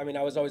was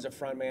always a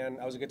front man.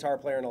 I was a guitar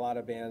player in a lot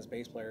of bands,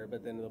 bass player,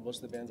 but then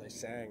most of the bands I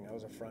sang, I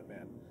was a front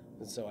man.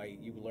 And so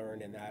you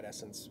learn in that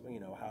essence,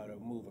 how to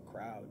move a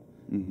crowd,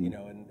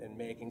 and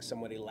making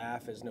somebody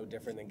laugh is no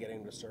different than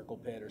getting to a circle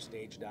pit or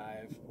stage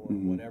dive or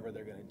whatever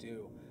they're going to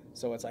do.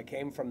 So I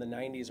came from the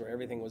 90s where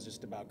everything was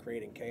just about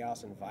creating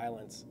chaos and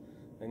violence.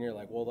 And you're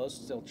like, well,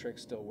 those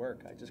tricks still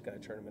work. I just got to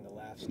turn them into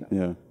laughs now.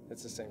 Yeah.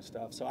 It's the same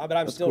stuff. So, but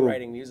I'm still cool.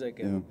 Writing music,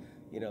 and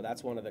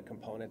that's one of the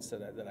components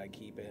that I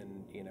keep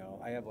in.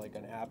 I have like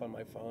an app on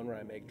my phone where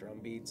I make drum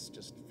beats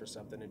just for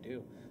something to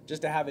do,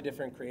 just to have a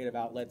different creative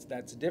outlet.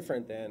 That's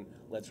different than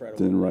let's write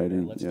a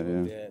writing. Let's do a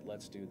bit.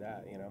 Let's do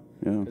that. Yeah.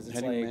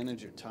 How do you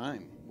manage your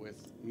time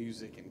with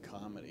music and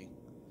comedy?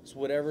 So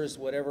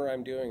whatever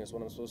I'm doing is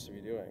what I'm supposed to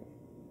be doing.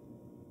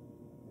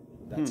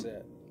 That's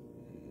it.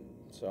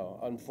 So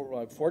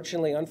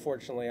unfortunately,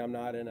 I'm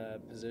not in a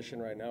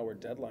position right now where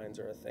deadlines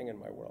are a thing in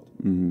my world.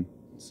 Mm-hmm.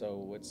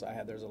 So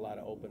there's a lot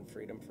of open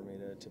freedom for me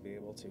to be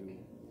able to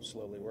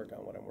slowly work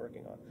on what I'm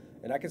working on.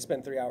 And I could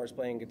spend 3 hours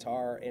playing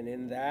guitar and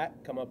in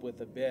that come up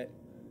with a bit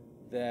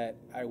that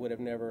I would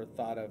have never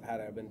thought of had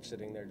I been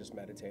sitting there just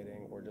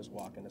meditating or just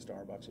walking to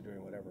Starbucks or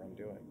doing whatever I'm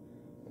doing.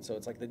 And so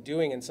it's like the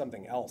doing in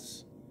something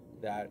else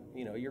that,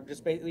 you're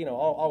just,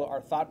 all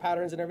our thought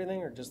patterns and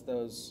everything are just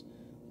those...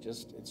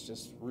 It's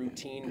just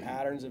routine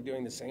patterns of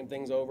doing the same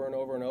things over and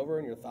over and over,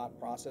 and your thought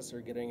process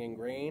are getting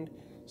ingrained.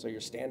 So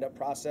your stand-up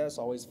process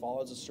always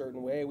follows a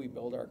certain way. We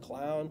build our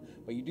clown,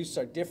 but you do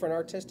a different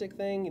artistic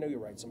thing. You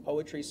write some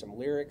poetry, some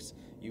lyrics.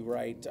 You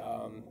write,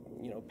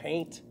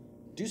 paint.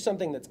 Do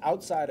something that's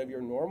outside of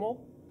your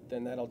normal.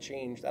 Then that'll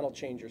change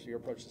your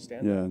approach to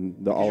stand-up. Yeah, and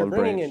the olive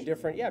branch.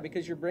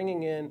 Because you're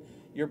bringing in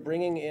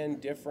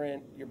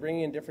different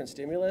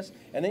stimulus,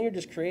 and then you're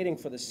just creating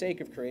for the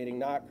sake of creating,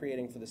 not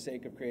creating for the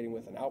sake of creating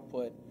with an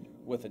output,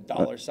 with a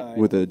dollar sign,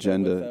 with an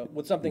agenda,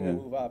 with something to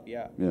move up.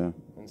 Yeah.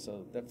 And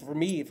so that for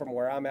me, from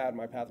where I'm at in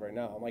my path right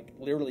now, I'm like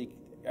literally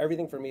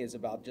everything for me is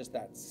about just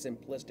that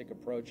simplistic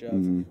approach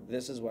of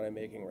this is what I'm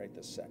making right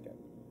this second.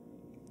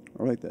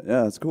 I like that.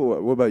 Yeah, that's cool.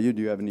 What about you?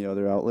 Do you have any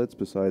other outlets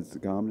besides the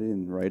comedy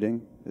and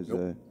writing?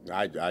 Nope.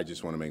 I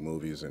just want to make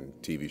movies and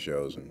TV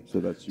shows, and so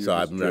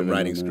I'm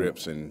writing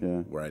scripts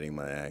and writing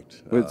my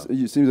act.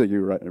 It seems like you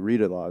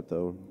read a lot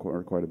though,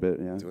 or quite a bit.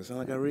 Yeah. Do it sound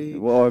like I read?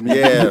 Well, I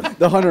mean,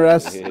 the Hunter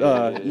S.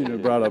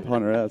 Brought up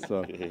Hunter S.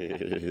 So.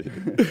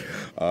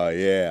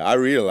 Yeah, I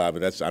read a lot,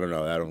 but I don't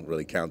know. I don't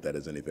really count that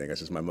as anything. That's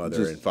just my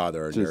mother and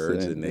father are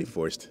nerds, and they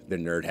forced their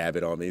nerd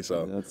habit on me.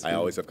 So I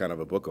always have kind of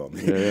a book on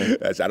me. Yeah.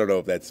 I don't know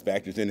if that's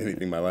factors into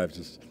anything in my life.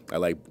 I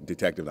like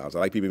detective novels. I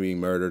like people being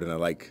murdered, and I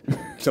like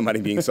somebody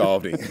being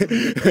solved.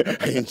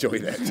 I enjoy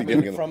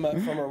that. From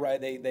a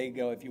write, they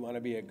go, if you want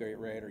to be a great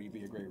writer, you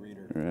be a great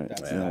reader. Right.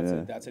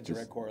 That's a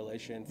direct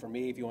correlation. For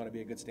me, if you want to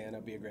be a good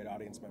stand-up, be a great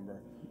audience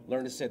member.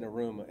 Learn to sit in a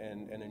room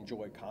and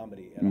enjoy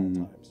comedy at all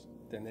times.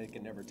 Then they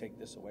can never take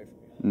this away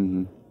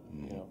from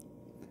you.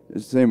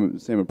 It's the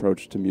same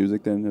approach to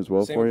music then as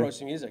well for you? Same approach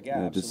to music,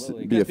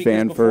 absolutely. Just be a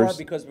fan first.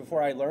 Because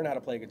before I learned how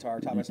to play guitar,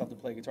 taught myself to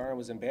play guitar and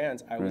was in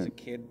bands, I was a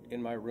kid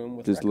in my room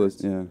with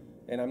records.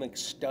 And I'm like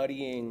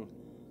studying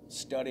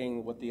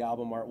what the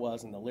album art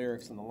was and the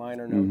lyrics and the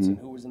liner notes and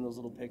who was in those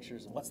little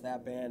pictures and what's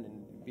that band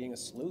and being a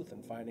sleuth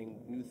and finding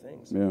new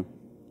things. Yeah.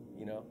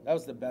 That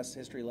was the best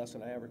history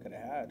lesson I ever could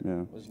have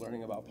had, was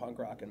learning about punk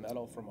rock and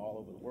metal from all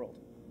over the world.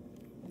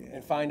 Yeah.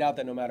 And find out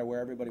that no matter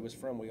where everybody was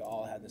from, we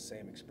all had the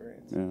same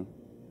experience. Yeah.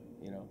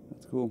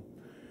 That's cool.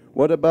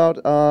 What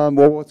about,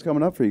 what's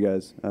coming up for you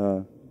guys?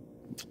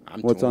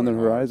 What's on the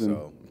horizon?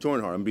 I'm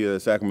touring hard. I'm going to be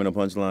at Sacramento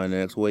Punchline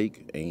next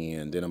week,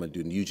 and then I'm going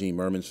to do Eugene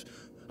Merman's.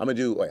 I'm going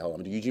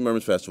to do Eugene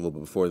Merman's Festival, but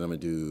before then I'm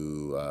going to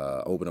do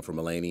open up for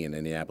Mulaney in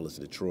Indianapolis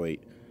and Detroit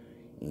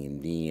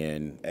And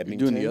then Edmonton.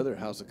 You're doing the other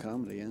House of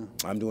Comedy, yeah.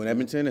 I'm doing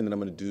Edmonton, and then I'm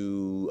going to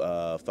do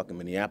fucking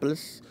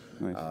Minneapolis.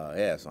 Nice.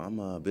 Yeah, so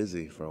I'm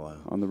busy for a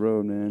while. On the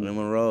road, man. I'm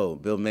on the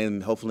road. Bill may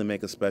hopefully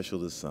make a special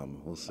this summer.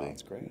 We'll see. Oh,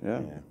 that's great. Yeah.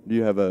 Do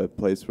you have a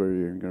place where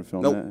you're going to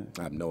film Nope. that?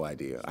 I have no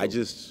idea. I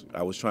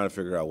was trying to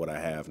figure out what I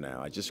have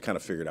now. I just kind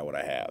of figured out what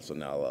I have, so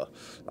now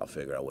I'll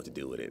figure out what to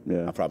do with it.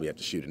 Yeah. I'll probably have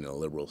to shoot it in a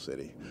liberal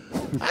city.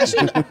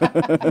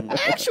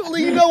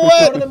 Actually, you know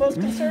what? Go to the most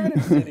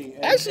conservative city.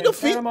 And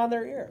turn them on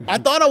their ear. I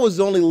thought I was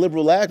the only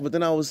liberal act, but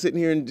then I was sitting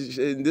here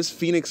in this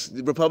Phoenix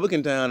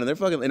Republican town, and they're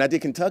fucking. And I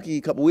did Kentucky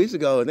a couple weeks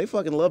ago, and they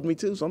fucking loved me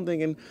too. So I'm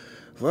thinking,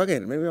 fuck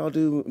it, maybe I'll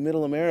do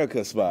Middle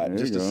America spot There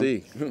just you to go.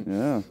 see.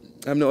 Yeah.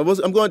 I'm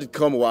going to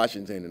Tacoma,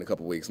 Washington in a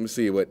couple weeks. Let me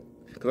see because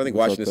I think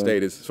What's Washington up there?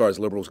 State is, as far as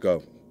liberals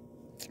go,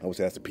 I would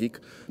say that's the peak.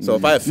 So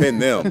if I offend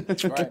them,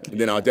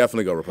 then I'll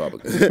definitely go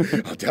Republican.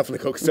 I'll definitely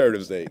go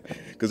conservative state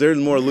because they're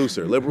more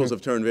looser. Liberals have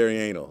turned very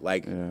anal.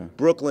 Like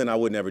Brooklyn, I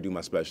would never do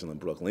my special in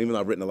Brooklyn, even though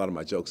I've written a lot of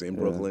my jokes in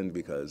Brooklyn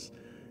because,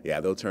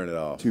 they'll turn it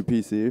off. Too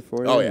PC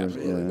for you? Oh, yeah, or-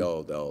 absolutely.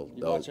 They'll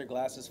You watch your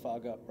glasses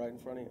fog up right in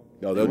front of you.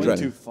 no, They they'll went try.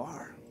 too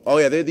far. Oh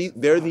yeah,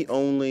 they're the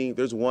only.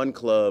 There's one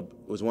club.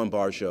 There's one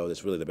bar show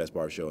that's really the best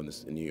bar show in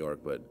New York,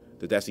 but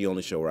that's the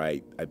only show where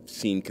I've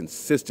seen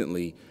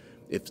consistently.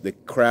 If the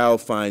crowd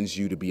finds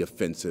you to be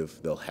offensive,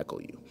 they'll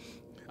heckle you.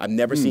 I've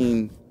never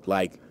seen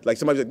like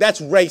somebody like,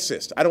 that's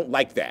racist. I don't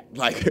like that.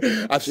 Like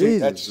I've seen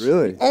Jesus, that's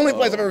really? the only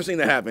place I've ever seen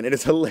that happen, and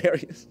it's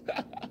hilarious.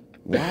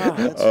 Wow.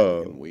 That's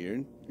fucking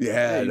weird.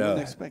 Yeah, you no.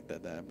 wouldn't expect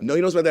that to happen. No,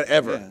 you don't expect that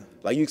ever. Yeah.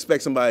 Like you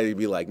expect somebody to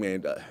be like,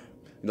 man.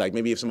 Like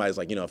maybe if somebody's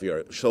like, if you're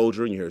a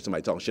soldier and you hear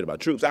somebody talking shit about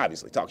troops,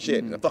 obviously talk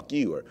shit, fuck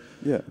you, or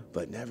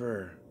but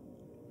never.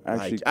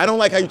 Actually, I don't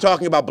like how you're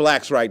talking about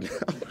blacks right now.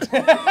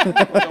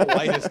 The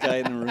whitest guy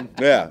in the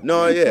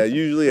room.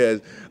 Usually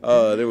as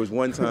there was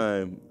one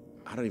time,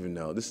 I don't even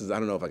know. I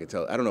don't know if I can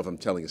tell. I don't know if I'm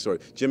telling a story.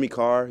 Jimmy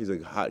Carr, he's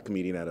a hot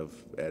comedian out of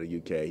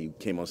UK. He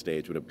came on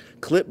stage with a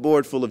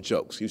clipboard full of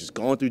jokes. He was just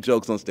going through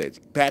jokes on stage,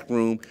 packed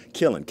room,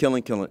 killing,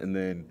 and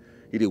then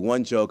he did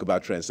one joke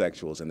about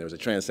transsexuals, and there was a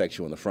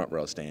transsexual in the front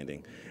row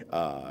standing,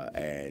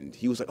 and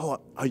he was like, "Oh,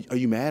 are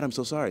you mad? I'm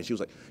so sorry." He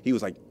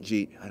was like,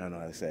 "Gee, I don't know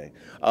how to say."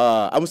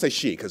 I would say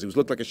she because he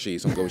looked like a she,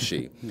 so I'm going with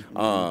she. It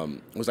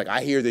was like,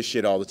 "I hear this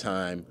shit all the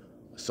time,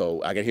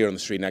 so I got to hear it on the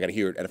street, and I got to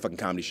hear it at a fucking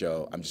comedy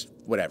show. I'm just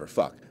whatever,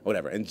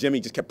 whatever." And Jimmy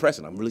just kept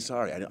pressing. "I'm really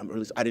sorry.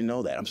 I didn't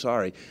know that. I'm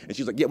sorry." And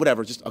she was like, "Yeah,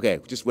 whatever. Just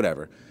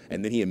whatever."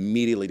 And then he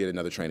immediately did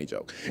another tranny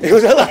joke. It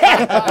was hilarious.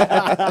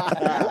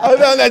 I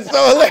found that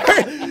so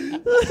hilarious.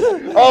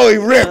 Oh, he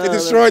ripped. It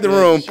destroyed the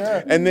room.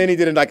 Sure. And then he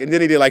did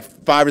like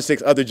 5 or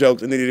 6 other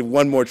jokes, and then he did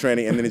one more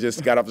tranny, and then he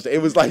just got off the stage.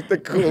 It was like the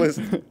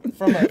coolest.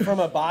 From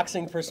a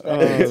boxing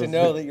perspective, to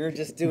know that you're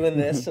just doing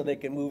this so they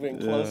can move in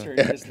closer,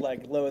 you just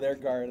like lower their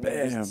guard and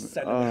then just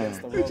send them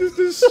against the rope. Just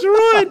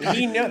destroyed.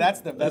 He knew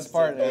that's the best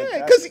part.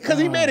 Because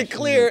he made it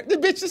clear, the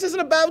bitch, this isn't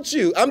about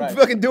you. I'm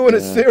fucking doing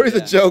a series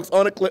of jokes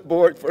on a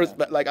clipboard first.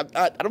 Like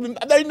I didn't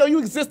even know you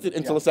existed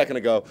until a second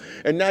ago,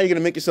 and now you're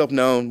gonna make yourself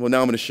known. Well,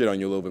 now I'm gonna shit on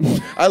you a little bit more.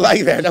 I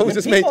like that. That was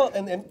just made.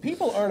 And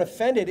people aren't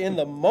offended in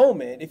the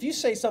moment. If you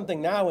say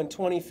something now in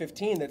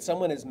 2015 that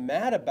someone is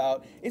mad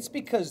about, it's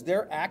because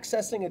they're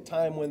accessing a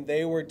time when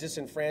they were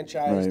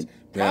disenfranchised,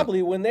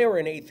 probably when they were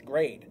in 8th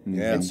grade.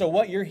 Yeah. And so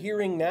what you're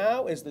hearing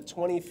now is the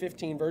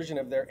 2015 version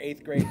of their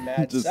 8th grade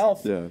mad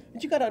self. Yeah.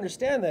 But you got to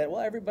understand that,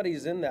 well,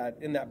 everybody's in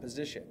that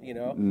position,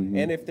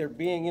 And if they're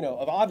being,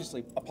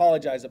 obviously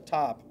apologize up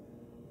top.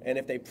 And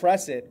if they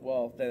press it,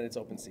 well, then it's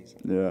open season.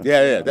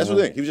 Yeah. That's the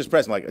thing. He was just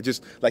pressing,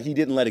 like he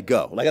didn't let it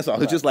go. Like that's all. It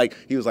was just like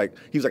he was like,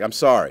 I'm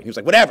sorry. He was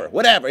like, whatever,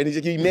 and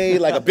he made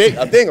like a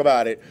thing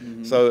about it.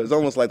 So it's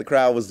almost like the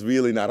crowd was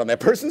really not on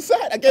that person's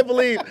side. I can't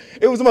believe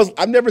it was the most.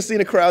 I've never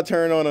seen a crowd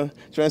turn on a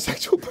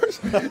transsexual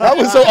person. That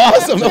was so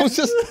awesome. That was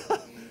just.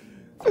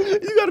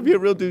 You got to be a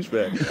real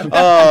douchebag.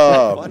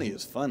 Funny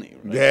is funny,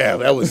 right? Yeah,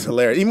 that was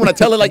hilarious. Even when I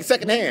tell it like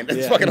secondhand,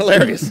 it's fucking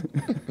hilarious.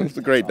 It was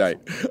a great night.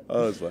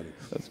 Oh, it's funny.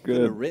 That's Could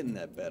have good. written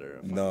that better.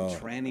 No.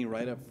 Tranny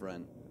right up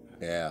front.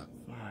 Yeah.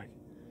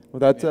 Well,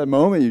 that's that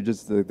moment. You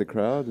just the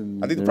crowd,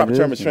 and I think the there proper it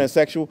term is and-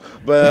 transsexual,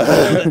 but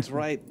That's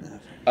right.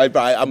 I'm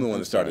the one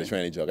that started the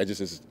tranny joke.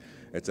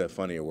 It's a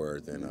funnier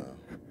word than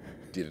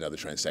did another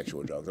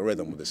transsexual joke. The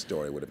rhythm of this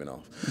story would have been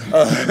off.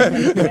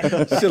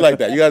 Shit like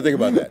that. You got to think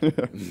about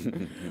that.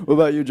 What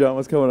about you, John?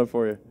 What's coming up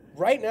for you?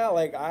 Right now,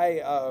 like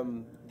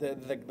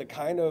the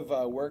kind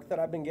of work that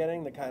I've been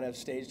getting, the kind of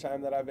stage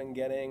time that I've been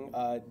getting,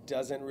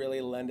 doesn't really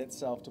lend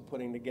itself to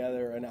putting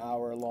together an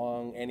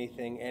hour-long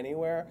anything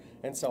anywhere.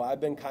 And so I've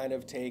been kind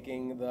of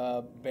taking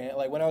the band,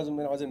 like when I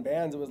was in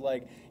bands, it was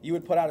like you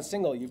would put out a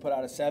single, you put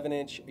out a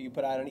 7-inch, you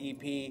put out an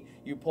EP,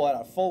 you pull out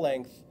a full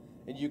length,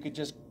 and you could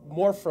just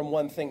morph from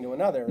one thing to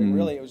another. And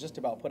really, it was just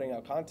about putting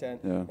out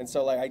content. Yeah. And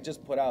so, like, I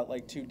just put out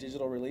like 2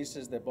 digital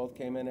releases that both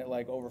came in at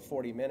like over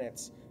 40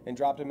 minutes and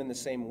dropped them in the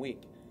same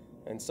week.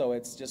 And so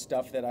it's just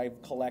stuff that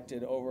I've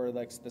collected over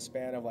like the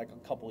span of like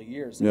a couple of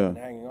years that I've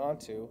been hanging on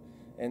to.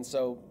 And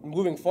so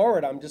moving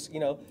forward, I'm just,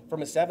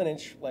 from a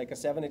 7-inch, like a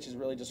 7-inch is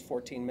really just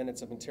 14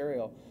 minutes of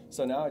material.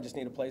 So now I just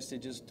need a place to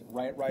just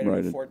write it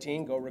in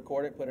 14, go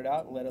record it, put it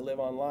out, and let it live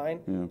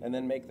online, and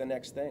then make the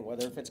next thing.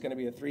 Whether if it's going to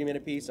be a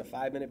 3-minute piece, a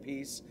 5-minute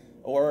piece,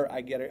 or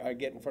I get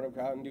in front of a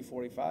crowd and do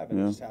 45, and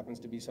it just happens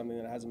to be something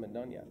that hasn't been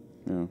done yet.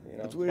 Yeah.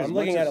 I'm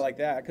looking at it like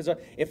that, because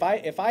if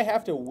I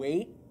have to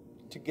wait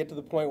to get to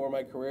the point where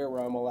my career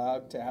where I'm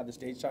allowed to have the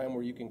stage time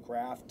where you can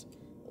craft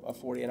a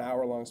 40 an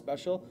hour long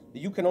special,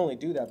 you can only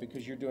do that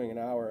because you're doing an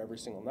hour every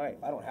single night.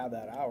 If I don't have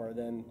that hour,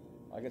 then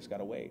I just got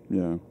to wait.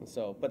 Yeah.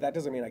 So, but that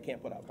doesn't mean I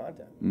can't put out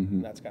content.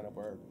 And that's kind of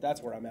where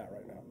I'm at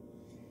right now.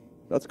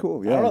 That's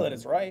cool. Yeah. I don't know that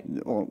it's right.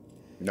 Well,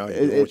 no,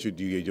 you're doing what you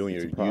do. You're doing.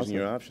 You're using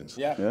your options.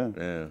 Yeah.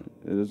 Yeah.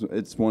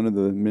 It's one of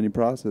the many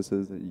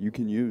processes that you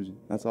can use.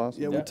 That's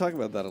awesome. Yeah, we talk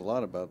about that a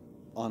lot, about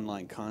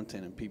online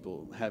content and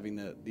people having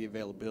the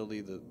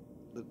availability.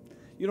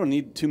 You don't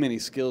need too many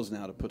skills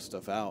now to put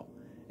stuff out.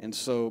 And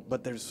so,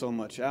 but there's so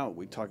much out.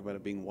 We talk about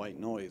it being white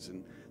noise,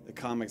 and the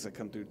comics that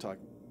come through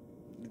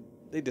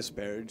they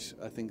disparage,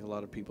 I think, a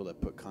lot of people that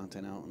put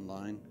content out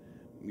online,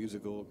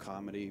 musical,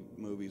 comedy,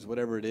 movies,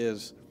 whatever it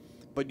is.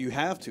 But you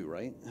have to,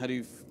 right? What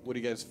do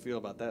you guys feel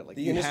about that? Like,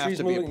 the you have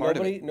to be a part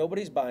of it.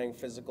 Nobody's buying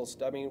physical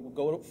stuff. I mean,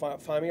 go to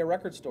find me a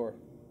record store.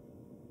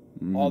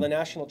 All the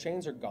national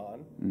chains are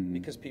gone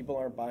because people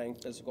aren't buying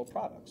physical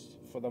products.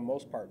 For the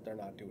most part, they're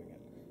not doing it.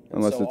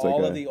 Unless so it's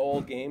all like of the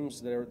old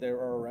games that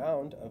are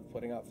around of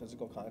putting out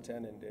physical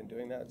content and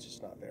doing that, it's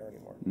just not there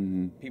anymore.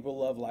 People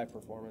love live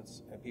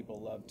performance, and people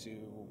love to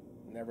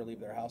never leave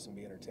their house and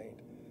be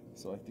entertained.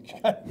 So I think you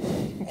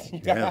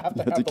have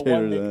to have the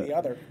one make the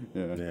other.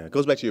 Yeah, it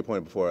goes back to your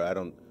point before. I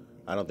don't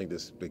think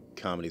this big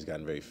comedy's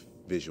gotten very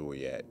visual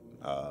yet,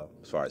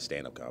 as far as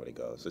stand-up comedy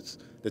goes. It's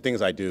the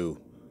things I do.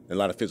 A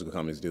lot of physical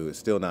comedies do. It's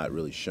still not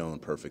really shown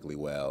perfectly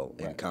well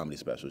in comedy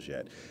specials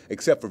yet,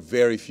 except for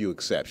very few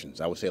exceptions.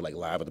 I would say like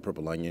Live at the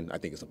Purple Onion. I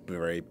think it's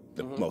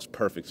the most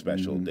perfect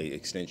special, the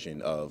extension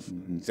of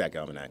Zach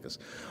Galifianakis.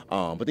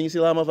 But then you see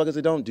a lot of motherfuckers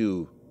that don't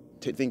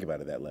think about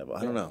it at that level.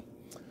 I don't know.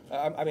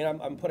 I mean,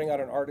 I'm putting out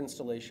an art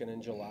installation in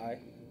July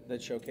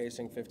that's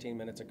showcasing 15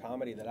 minutes of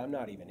comedy that I'm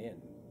not even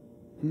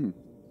in.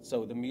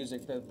 So the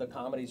music, the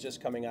comedy's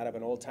just coming out of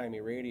an old-timey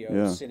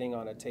radio, sitting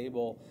on a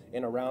table,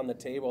 and around the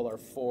table are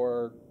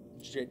 4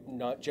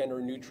 not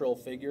gender-neutral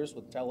figures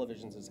with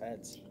televisions as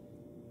heads.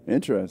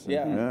 Interesting.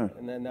 Yeah.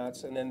 And then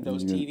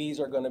those TVs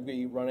are going to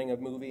be running a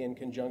movie in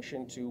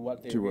conjunction to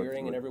what they're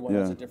hearing, and everyone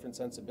has a different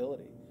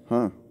sensibility.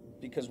 Huh.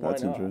 Because why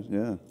That's not? interesting.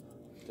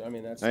 Yeah. I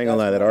mean, I ain't gonna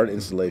lie. That art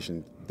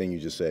installation thing you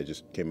just said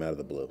just came out of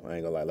the blue. I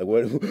ain't gonna lie. Like,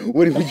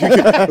 what did you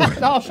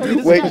get? I'll show you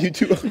this Wait, you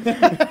two.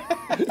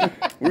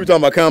 We were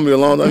talking about comedy a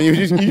long time.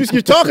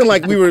 You're talking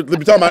like we were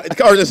talking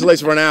about art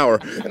installation for an hour.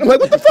 And I'm like,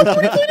 what the fuck?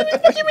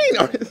 What do you mean?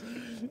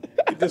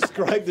 You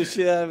described the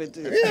shit out of it,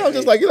 too. Yeah, I was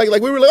just like we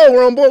were like, oh,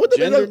 we're on board.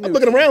 I'm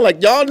looking around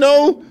like, y'all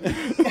know?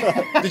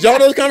 Did y'all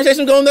know the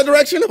conversation go in that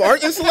direction of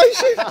art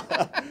installation?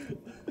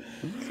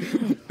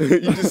 You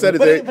just said it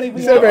there. You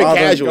said it very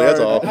casually. That's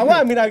all.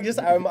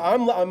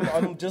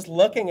 I'm just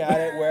looking at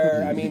it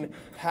where, I mean,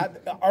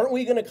 aren't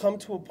we going to come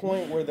to a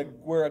point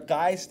where a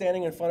guy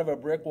standing in front of a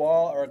brick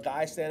wall, or a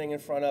guy standing in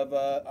front of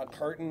a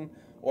curtain,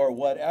 or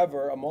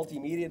whatever, a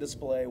multimedia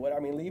display?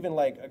 Even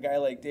like a guy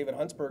like David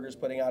Huntsberger's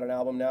putting out an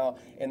album now,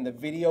 and the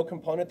video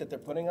component that they're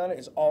putting on it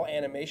is all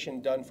animation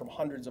done from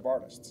hundreds of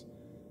artists.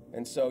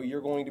 And so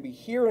you're going to be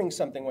hearing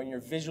something when you're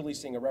visually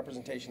seeing a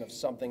representation of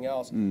something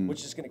else,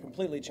 which is going to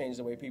completely change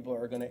the way people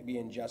are going to be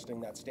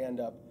ingesting that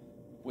stand-up,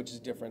 which is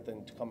different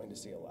than coming to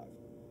see it live.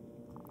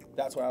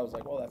 That's why I was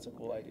like, well, that's a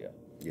cool idea.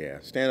 Yeah,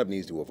 stand-up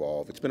needs to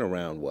evolve. It's been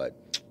around,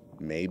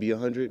 maybe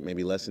 100,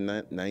 maybe less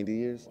than 90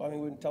 years? Well, I mean,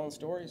 we've been telling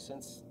stories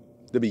since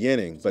the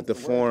beginning, but the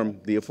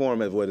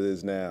form of what it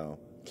is now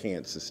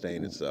can't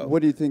sustain itself.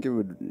 What do you think it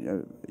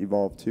would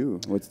evolve to?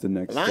 What's the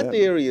next step? My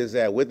theory is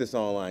that with this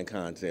online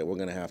content, we're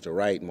going to have to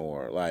write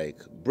more. Like,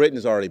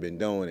 Britain's already been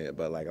doing it,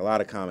 but like a lot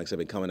of comics have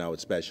been coming out with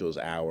specials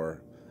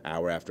hour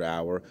after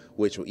hour,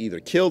 which will either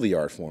kill the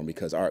art form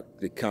because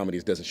the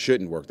comedies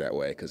shouldn't work that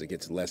way because it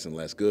gets less and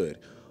less good,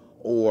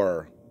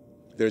 or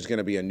there's going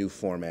to be a new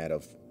format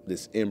of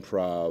this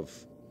improv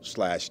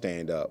 /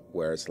 stand-up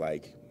where it's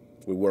like,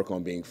 we work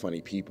on being funny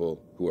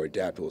people who are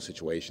adaptable to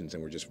situations,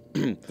 and we're just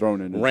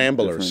thrown in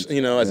ramblers,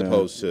 as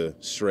opposed to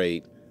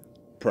straight,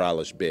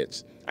 polished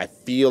bits. I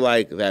feel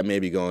like that may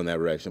be going that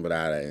direction, but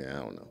I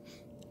don't know.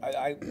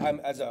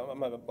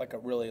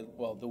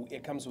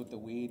 It comes with the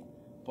weed,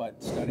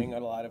 but studying a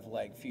lot of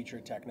like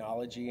future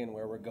technology and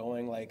where we're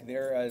going. Like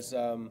this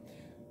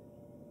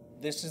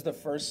is the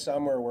first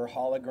summer where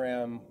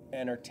hologram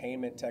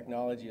entertainment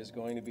technology is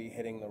going to be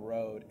hitting the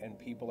road, and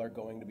people are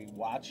going to be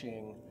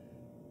watching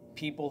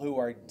people who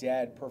are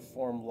dead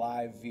perform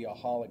live via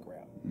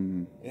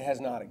hologram. It has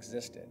not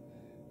existed.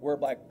 We're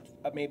like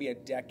maybe a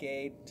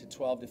decade to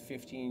 12 to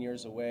 15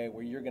 years away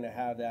where you're going to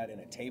have that in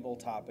a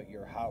tabletop at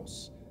your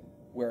house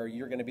where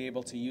you're going to be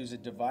able to use a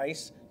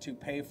device to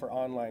pay for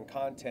online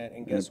content.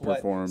 And guess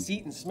what?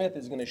 Seaton Smith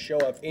is going to show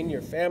up in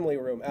your family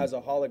room as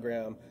a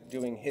hologram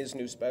doing his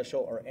new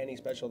special or any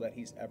special that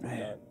he's ever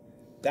done.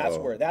 That's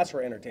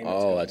where entertainment.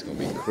 Oh, that's gonna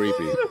be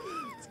creepy.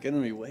 It's gonna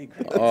be way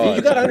creepy. Oh,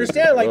 you gotta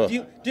understand, like,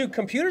 dude,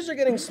 computers are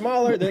getting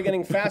smaller, they're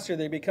getting faster,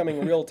 they're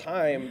becoming real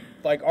time.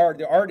 Like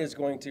the art is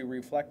going to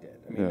reflect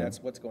it. I mean,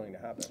 that's what's going to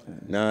happen.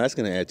 No, that's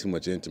gonna add too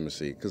much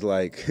intimacy, cause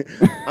like,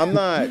 I'm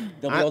not.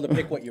 They'll be able to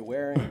pick what you're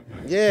wearing.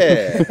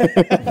 Yeah.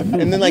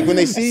 And then like when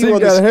they see you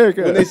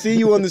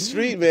on the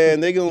street,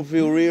 man, they're gonna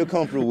feel real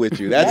comfortable with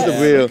you. That's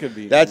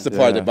that's the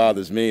part that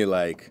bothers me.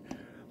 Like,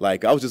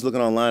 I was just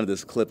looking online at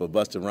this clip of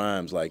Busta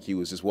Rhymes. Like, he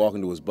was just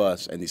walking to his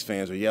bus, and these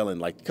fans were yelling,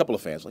 like, a couple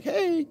of fans, like,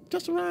 hey,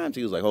 Busta Rhymes.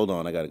 He was like, hold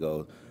on, I got to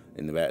go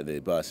in the back of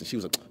the bus. And she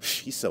was like,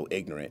 he's so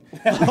ignorant.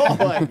 Oh,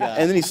 my God.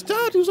 And then he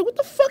stopped. He was like, what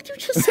the fuck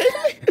did you just say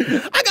to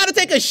me? I got to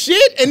take a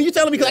shit? And you're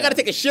telling me because I got to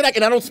take a shit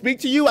and I don't speak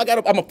to you?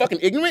 I'm a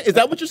fucking ignorant? Is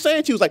that what you're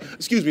saying? She was like,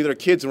 excuse me, there are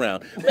kids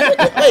around.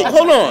 Wait,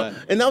 hold on.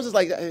 And I was just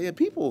like,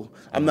 people,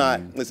 I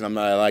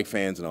like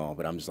fans and all,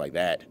 but I'm just like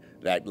that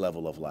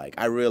level of like,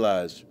 I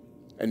realized.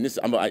 And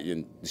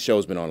the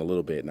show's been on a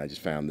little bit, and I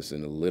just found this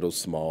in a little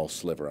small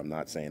sliver. I'm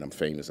not saying I'm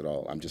famous at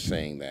all. I'm just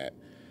saying that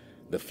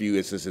the few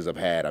instances I've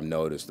had, I've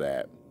noticed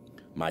that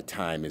my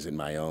time isn't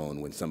my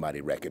own when somebody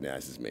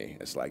recognizes me.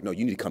 It's like, no,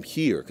 you need to come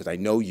here because I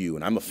know you,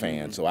 and I'm a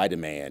fan, so I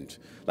demand.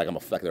 Like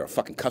they're a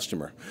fucking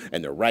customer,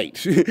 and they're right.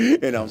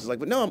 And I was just like,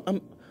 but no,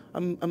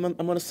 I'm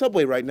on a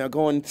subway right now,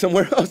 going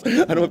somewhere else.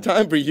 I don't have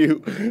time for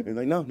you. And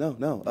like, no,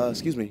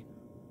 excuse me.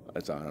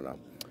 I don't know.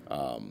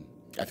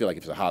 I feel like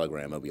if it's a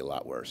hologram, it'll be a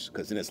lot worse.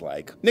 Because then it's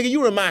like, nigga, you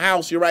were in my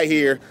house. You're right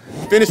here.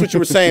 Finish what you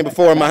were saying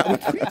before my.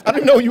 I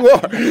don't know who you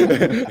are.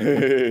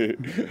 You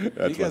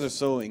guys are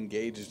so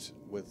engaged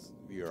with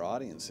your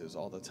audiences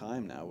all the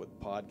time now, with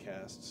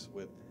podcasts,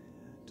 with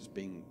just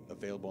being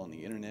available on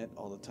the internet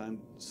all the time.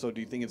 So do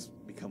you think it's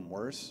become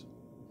worse?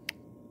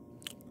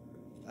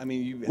 I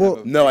mean,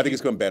 no, I think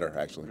it's gotten better,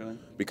 actually. Really?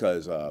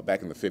 Because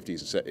back in the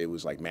 50s, it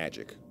was like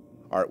magic.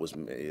 Our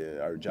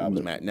job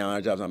was magic. Now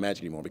our job's not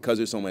magic anymore because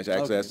there's so much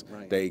access. Okay,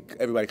 right.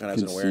 Everybody kind of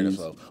has an awareness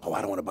of,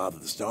 I don't want to bother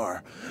the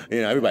star.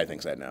 You know, everybody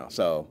thinks that now.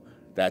 So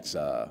that's.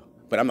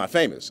 But I'm not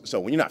famous. So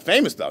when you're not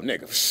famous, though,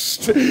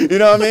 nigga, you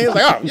know what I mean? It's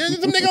like, you're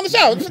some nigga on the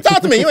show.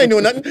 Talk to me. You ain't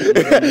doing nothing.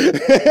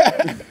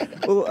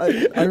 Well,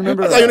 I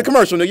remember. I thought you in a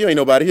commercial, nigga. You ain't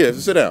nobody here. So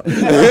sit down.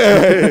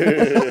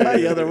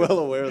 Yeah, they're well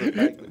aware of the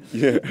fact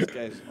that this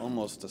guy's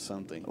almost to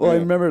something. Well, I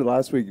remember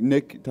last week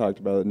Nick talked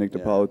about it. Nick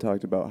DiPaolo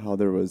talked about how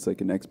there was like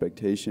an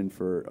expectation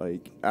for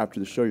like after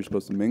the show you're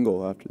supposed to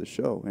mingle after the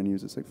show, and he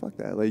was just like, fuck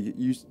that. Like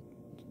you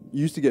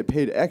used to get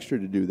paid extra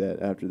to do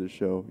that after the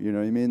show. You know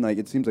what I mean? Like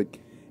it seems like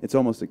it's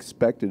almost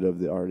expected of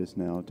the artist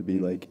now to be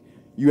like,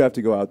 you have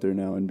to go out there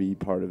now and be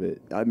part of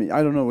it. I mean,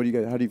 I don't know.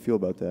 How do you feel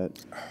about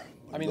that?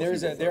 I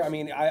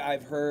mean,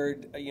 I've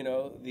heard,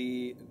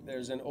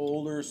 there's an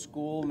older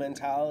school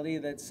mentality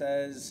that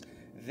says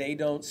they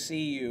don't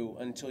see you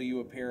until you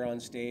appear on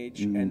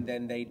stage, and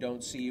then they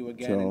don't see you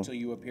again until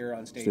you appear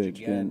on stage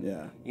again.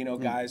 Yeah. You know,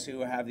 guys who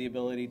have the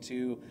ability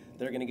to,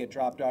 they're going to get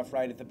dropped off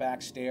right at the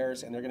back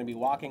stairs, and they're going to be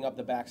walking up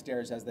the back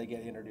stairs as they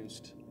get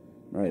introduced.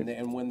 Right.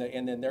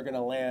 And then they're going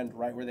to land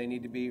right where they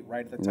need to be,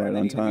 right at the time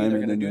they need to be. They're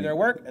going to do their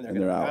work, and they're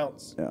going to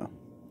bounce. Yeah.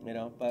 You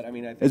know, but I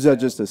mean, I think is that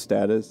just a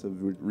status of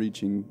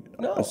reaching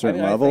a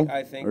certain level,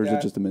 I think or is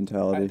it just a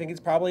mentality? I think it's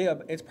probably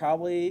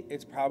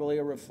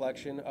a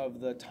reflection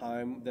of the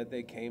time that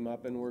they came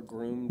up and were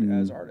groomed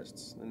as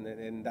artists,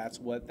 and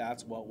that's what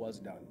was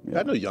done.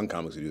 Yeah. I know young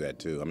comics who do that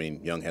too. I mean,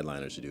 young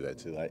headliners who do that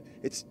too. Like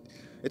it's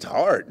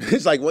hard.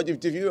 It's like what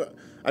if you?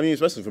 I mean,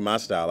 especially for my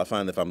style, I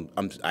find that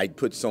I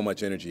put so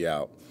much energy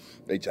out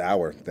each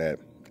hour that.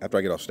 After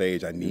I get off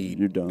stage, I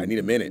need a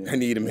minute. I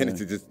need a minute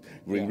to just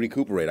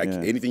recuperate.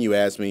 Anything you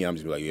ask me, I'm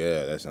just like,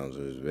 yeah, that sounds.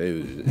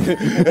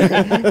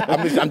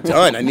 I'm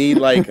done. I need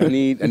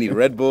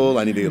Red Bull.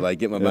 I need to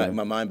get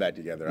my mind back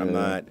together.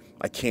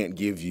 I can't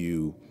give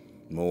you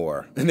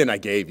more. And then I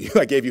gave you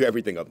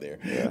everything up there.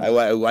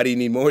 Yeah. Why do you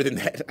need more than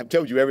that? I've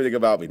told you everything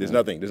about me. There's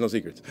nothing. There's no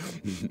secrets.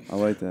 I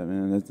like that,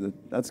 man.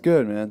 That's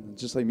good, man.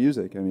 It's just like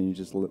music. I mean, you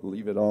just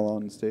leave it all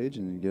on stage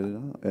and you get it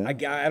out.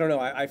 Yeah. I don't know.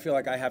 I feel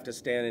like I have to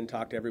stand and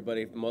talk to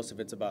everybody. Most of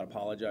it's about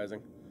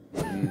apologizing.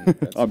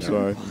 I'm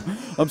sorry.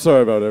 I'm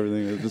sorry about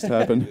everything that just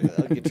happened.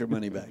 I'll get your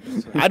money back.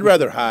 I'd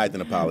rather hide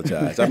than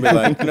apologize. I'd be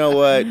like, you know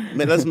what?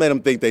 Man, let's make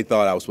them think they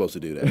thought I was supposed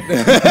to do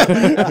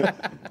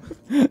that.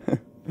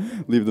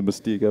 Leave the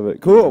mystique of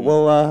it. Cool.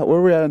 Well, where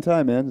are we at in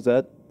time, man? Is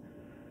that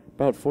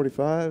about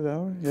 45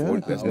 hours? Yeah.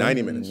 That's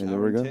 90 minutes. Yeah,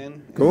 there we go.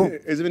 10. Cool.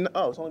 Is it been?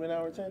 Oh, it's only been an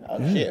hour and 10.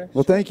 Oh shit.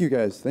 Well, thank you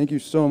guys. Thank you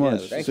so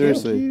much.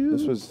 Seriously, you.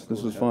 this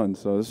was fun.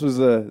 So this was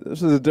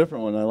a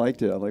different one. I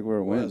liked it. I like where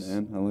it went,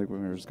 man. I like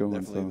where it was going.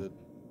 Definitely the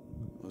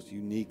most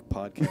unique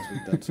podcast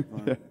we've done so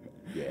far.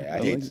 Yeah,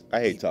 I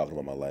hate talking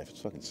about my life.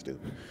 It's fucking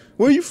stupid.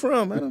 Where are you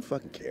from? I don't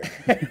fucking care.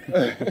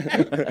 I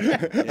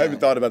haven't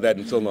thought about that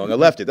in so long. I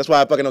left it. That's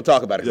why I fucking don't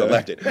talk about it, because I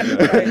left it.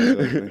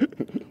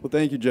 Well,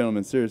 thank you,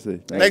 gentlemen.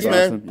 Seriously. Thanks, man.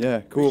 Awesome.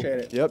 Yeah, cool. Appreciate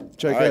it. Yep.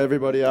 Check All right.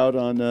 everybody out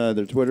on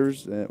their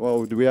Twitters.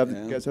 Well, do we have?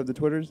 Yeah. You guys have the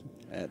Twitters?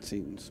 At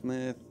Seaton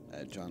Smith,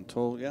 at John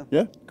Tole, yeah.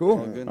 Yeah. Cool.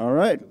 All good. All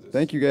right.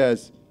 Thank you,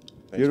 guys.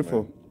 Thanks,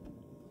 Beautiful. man.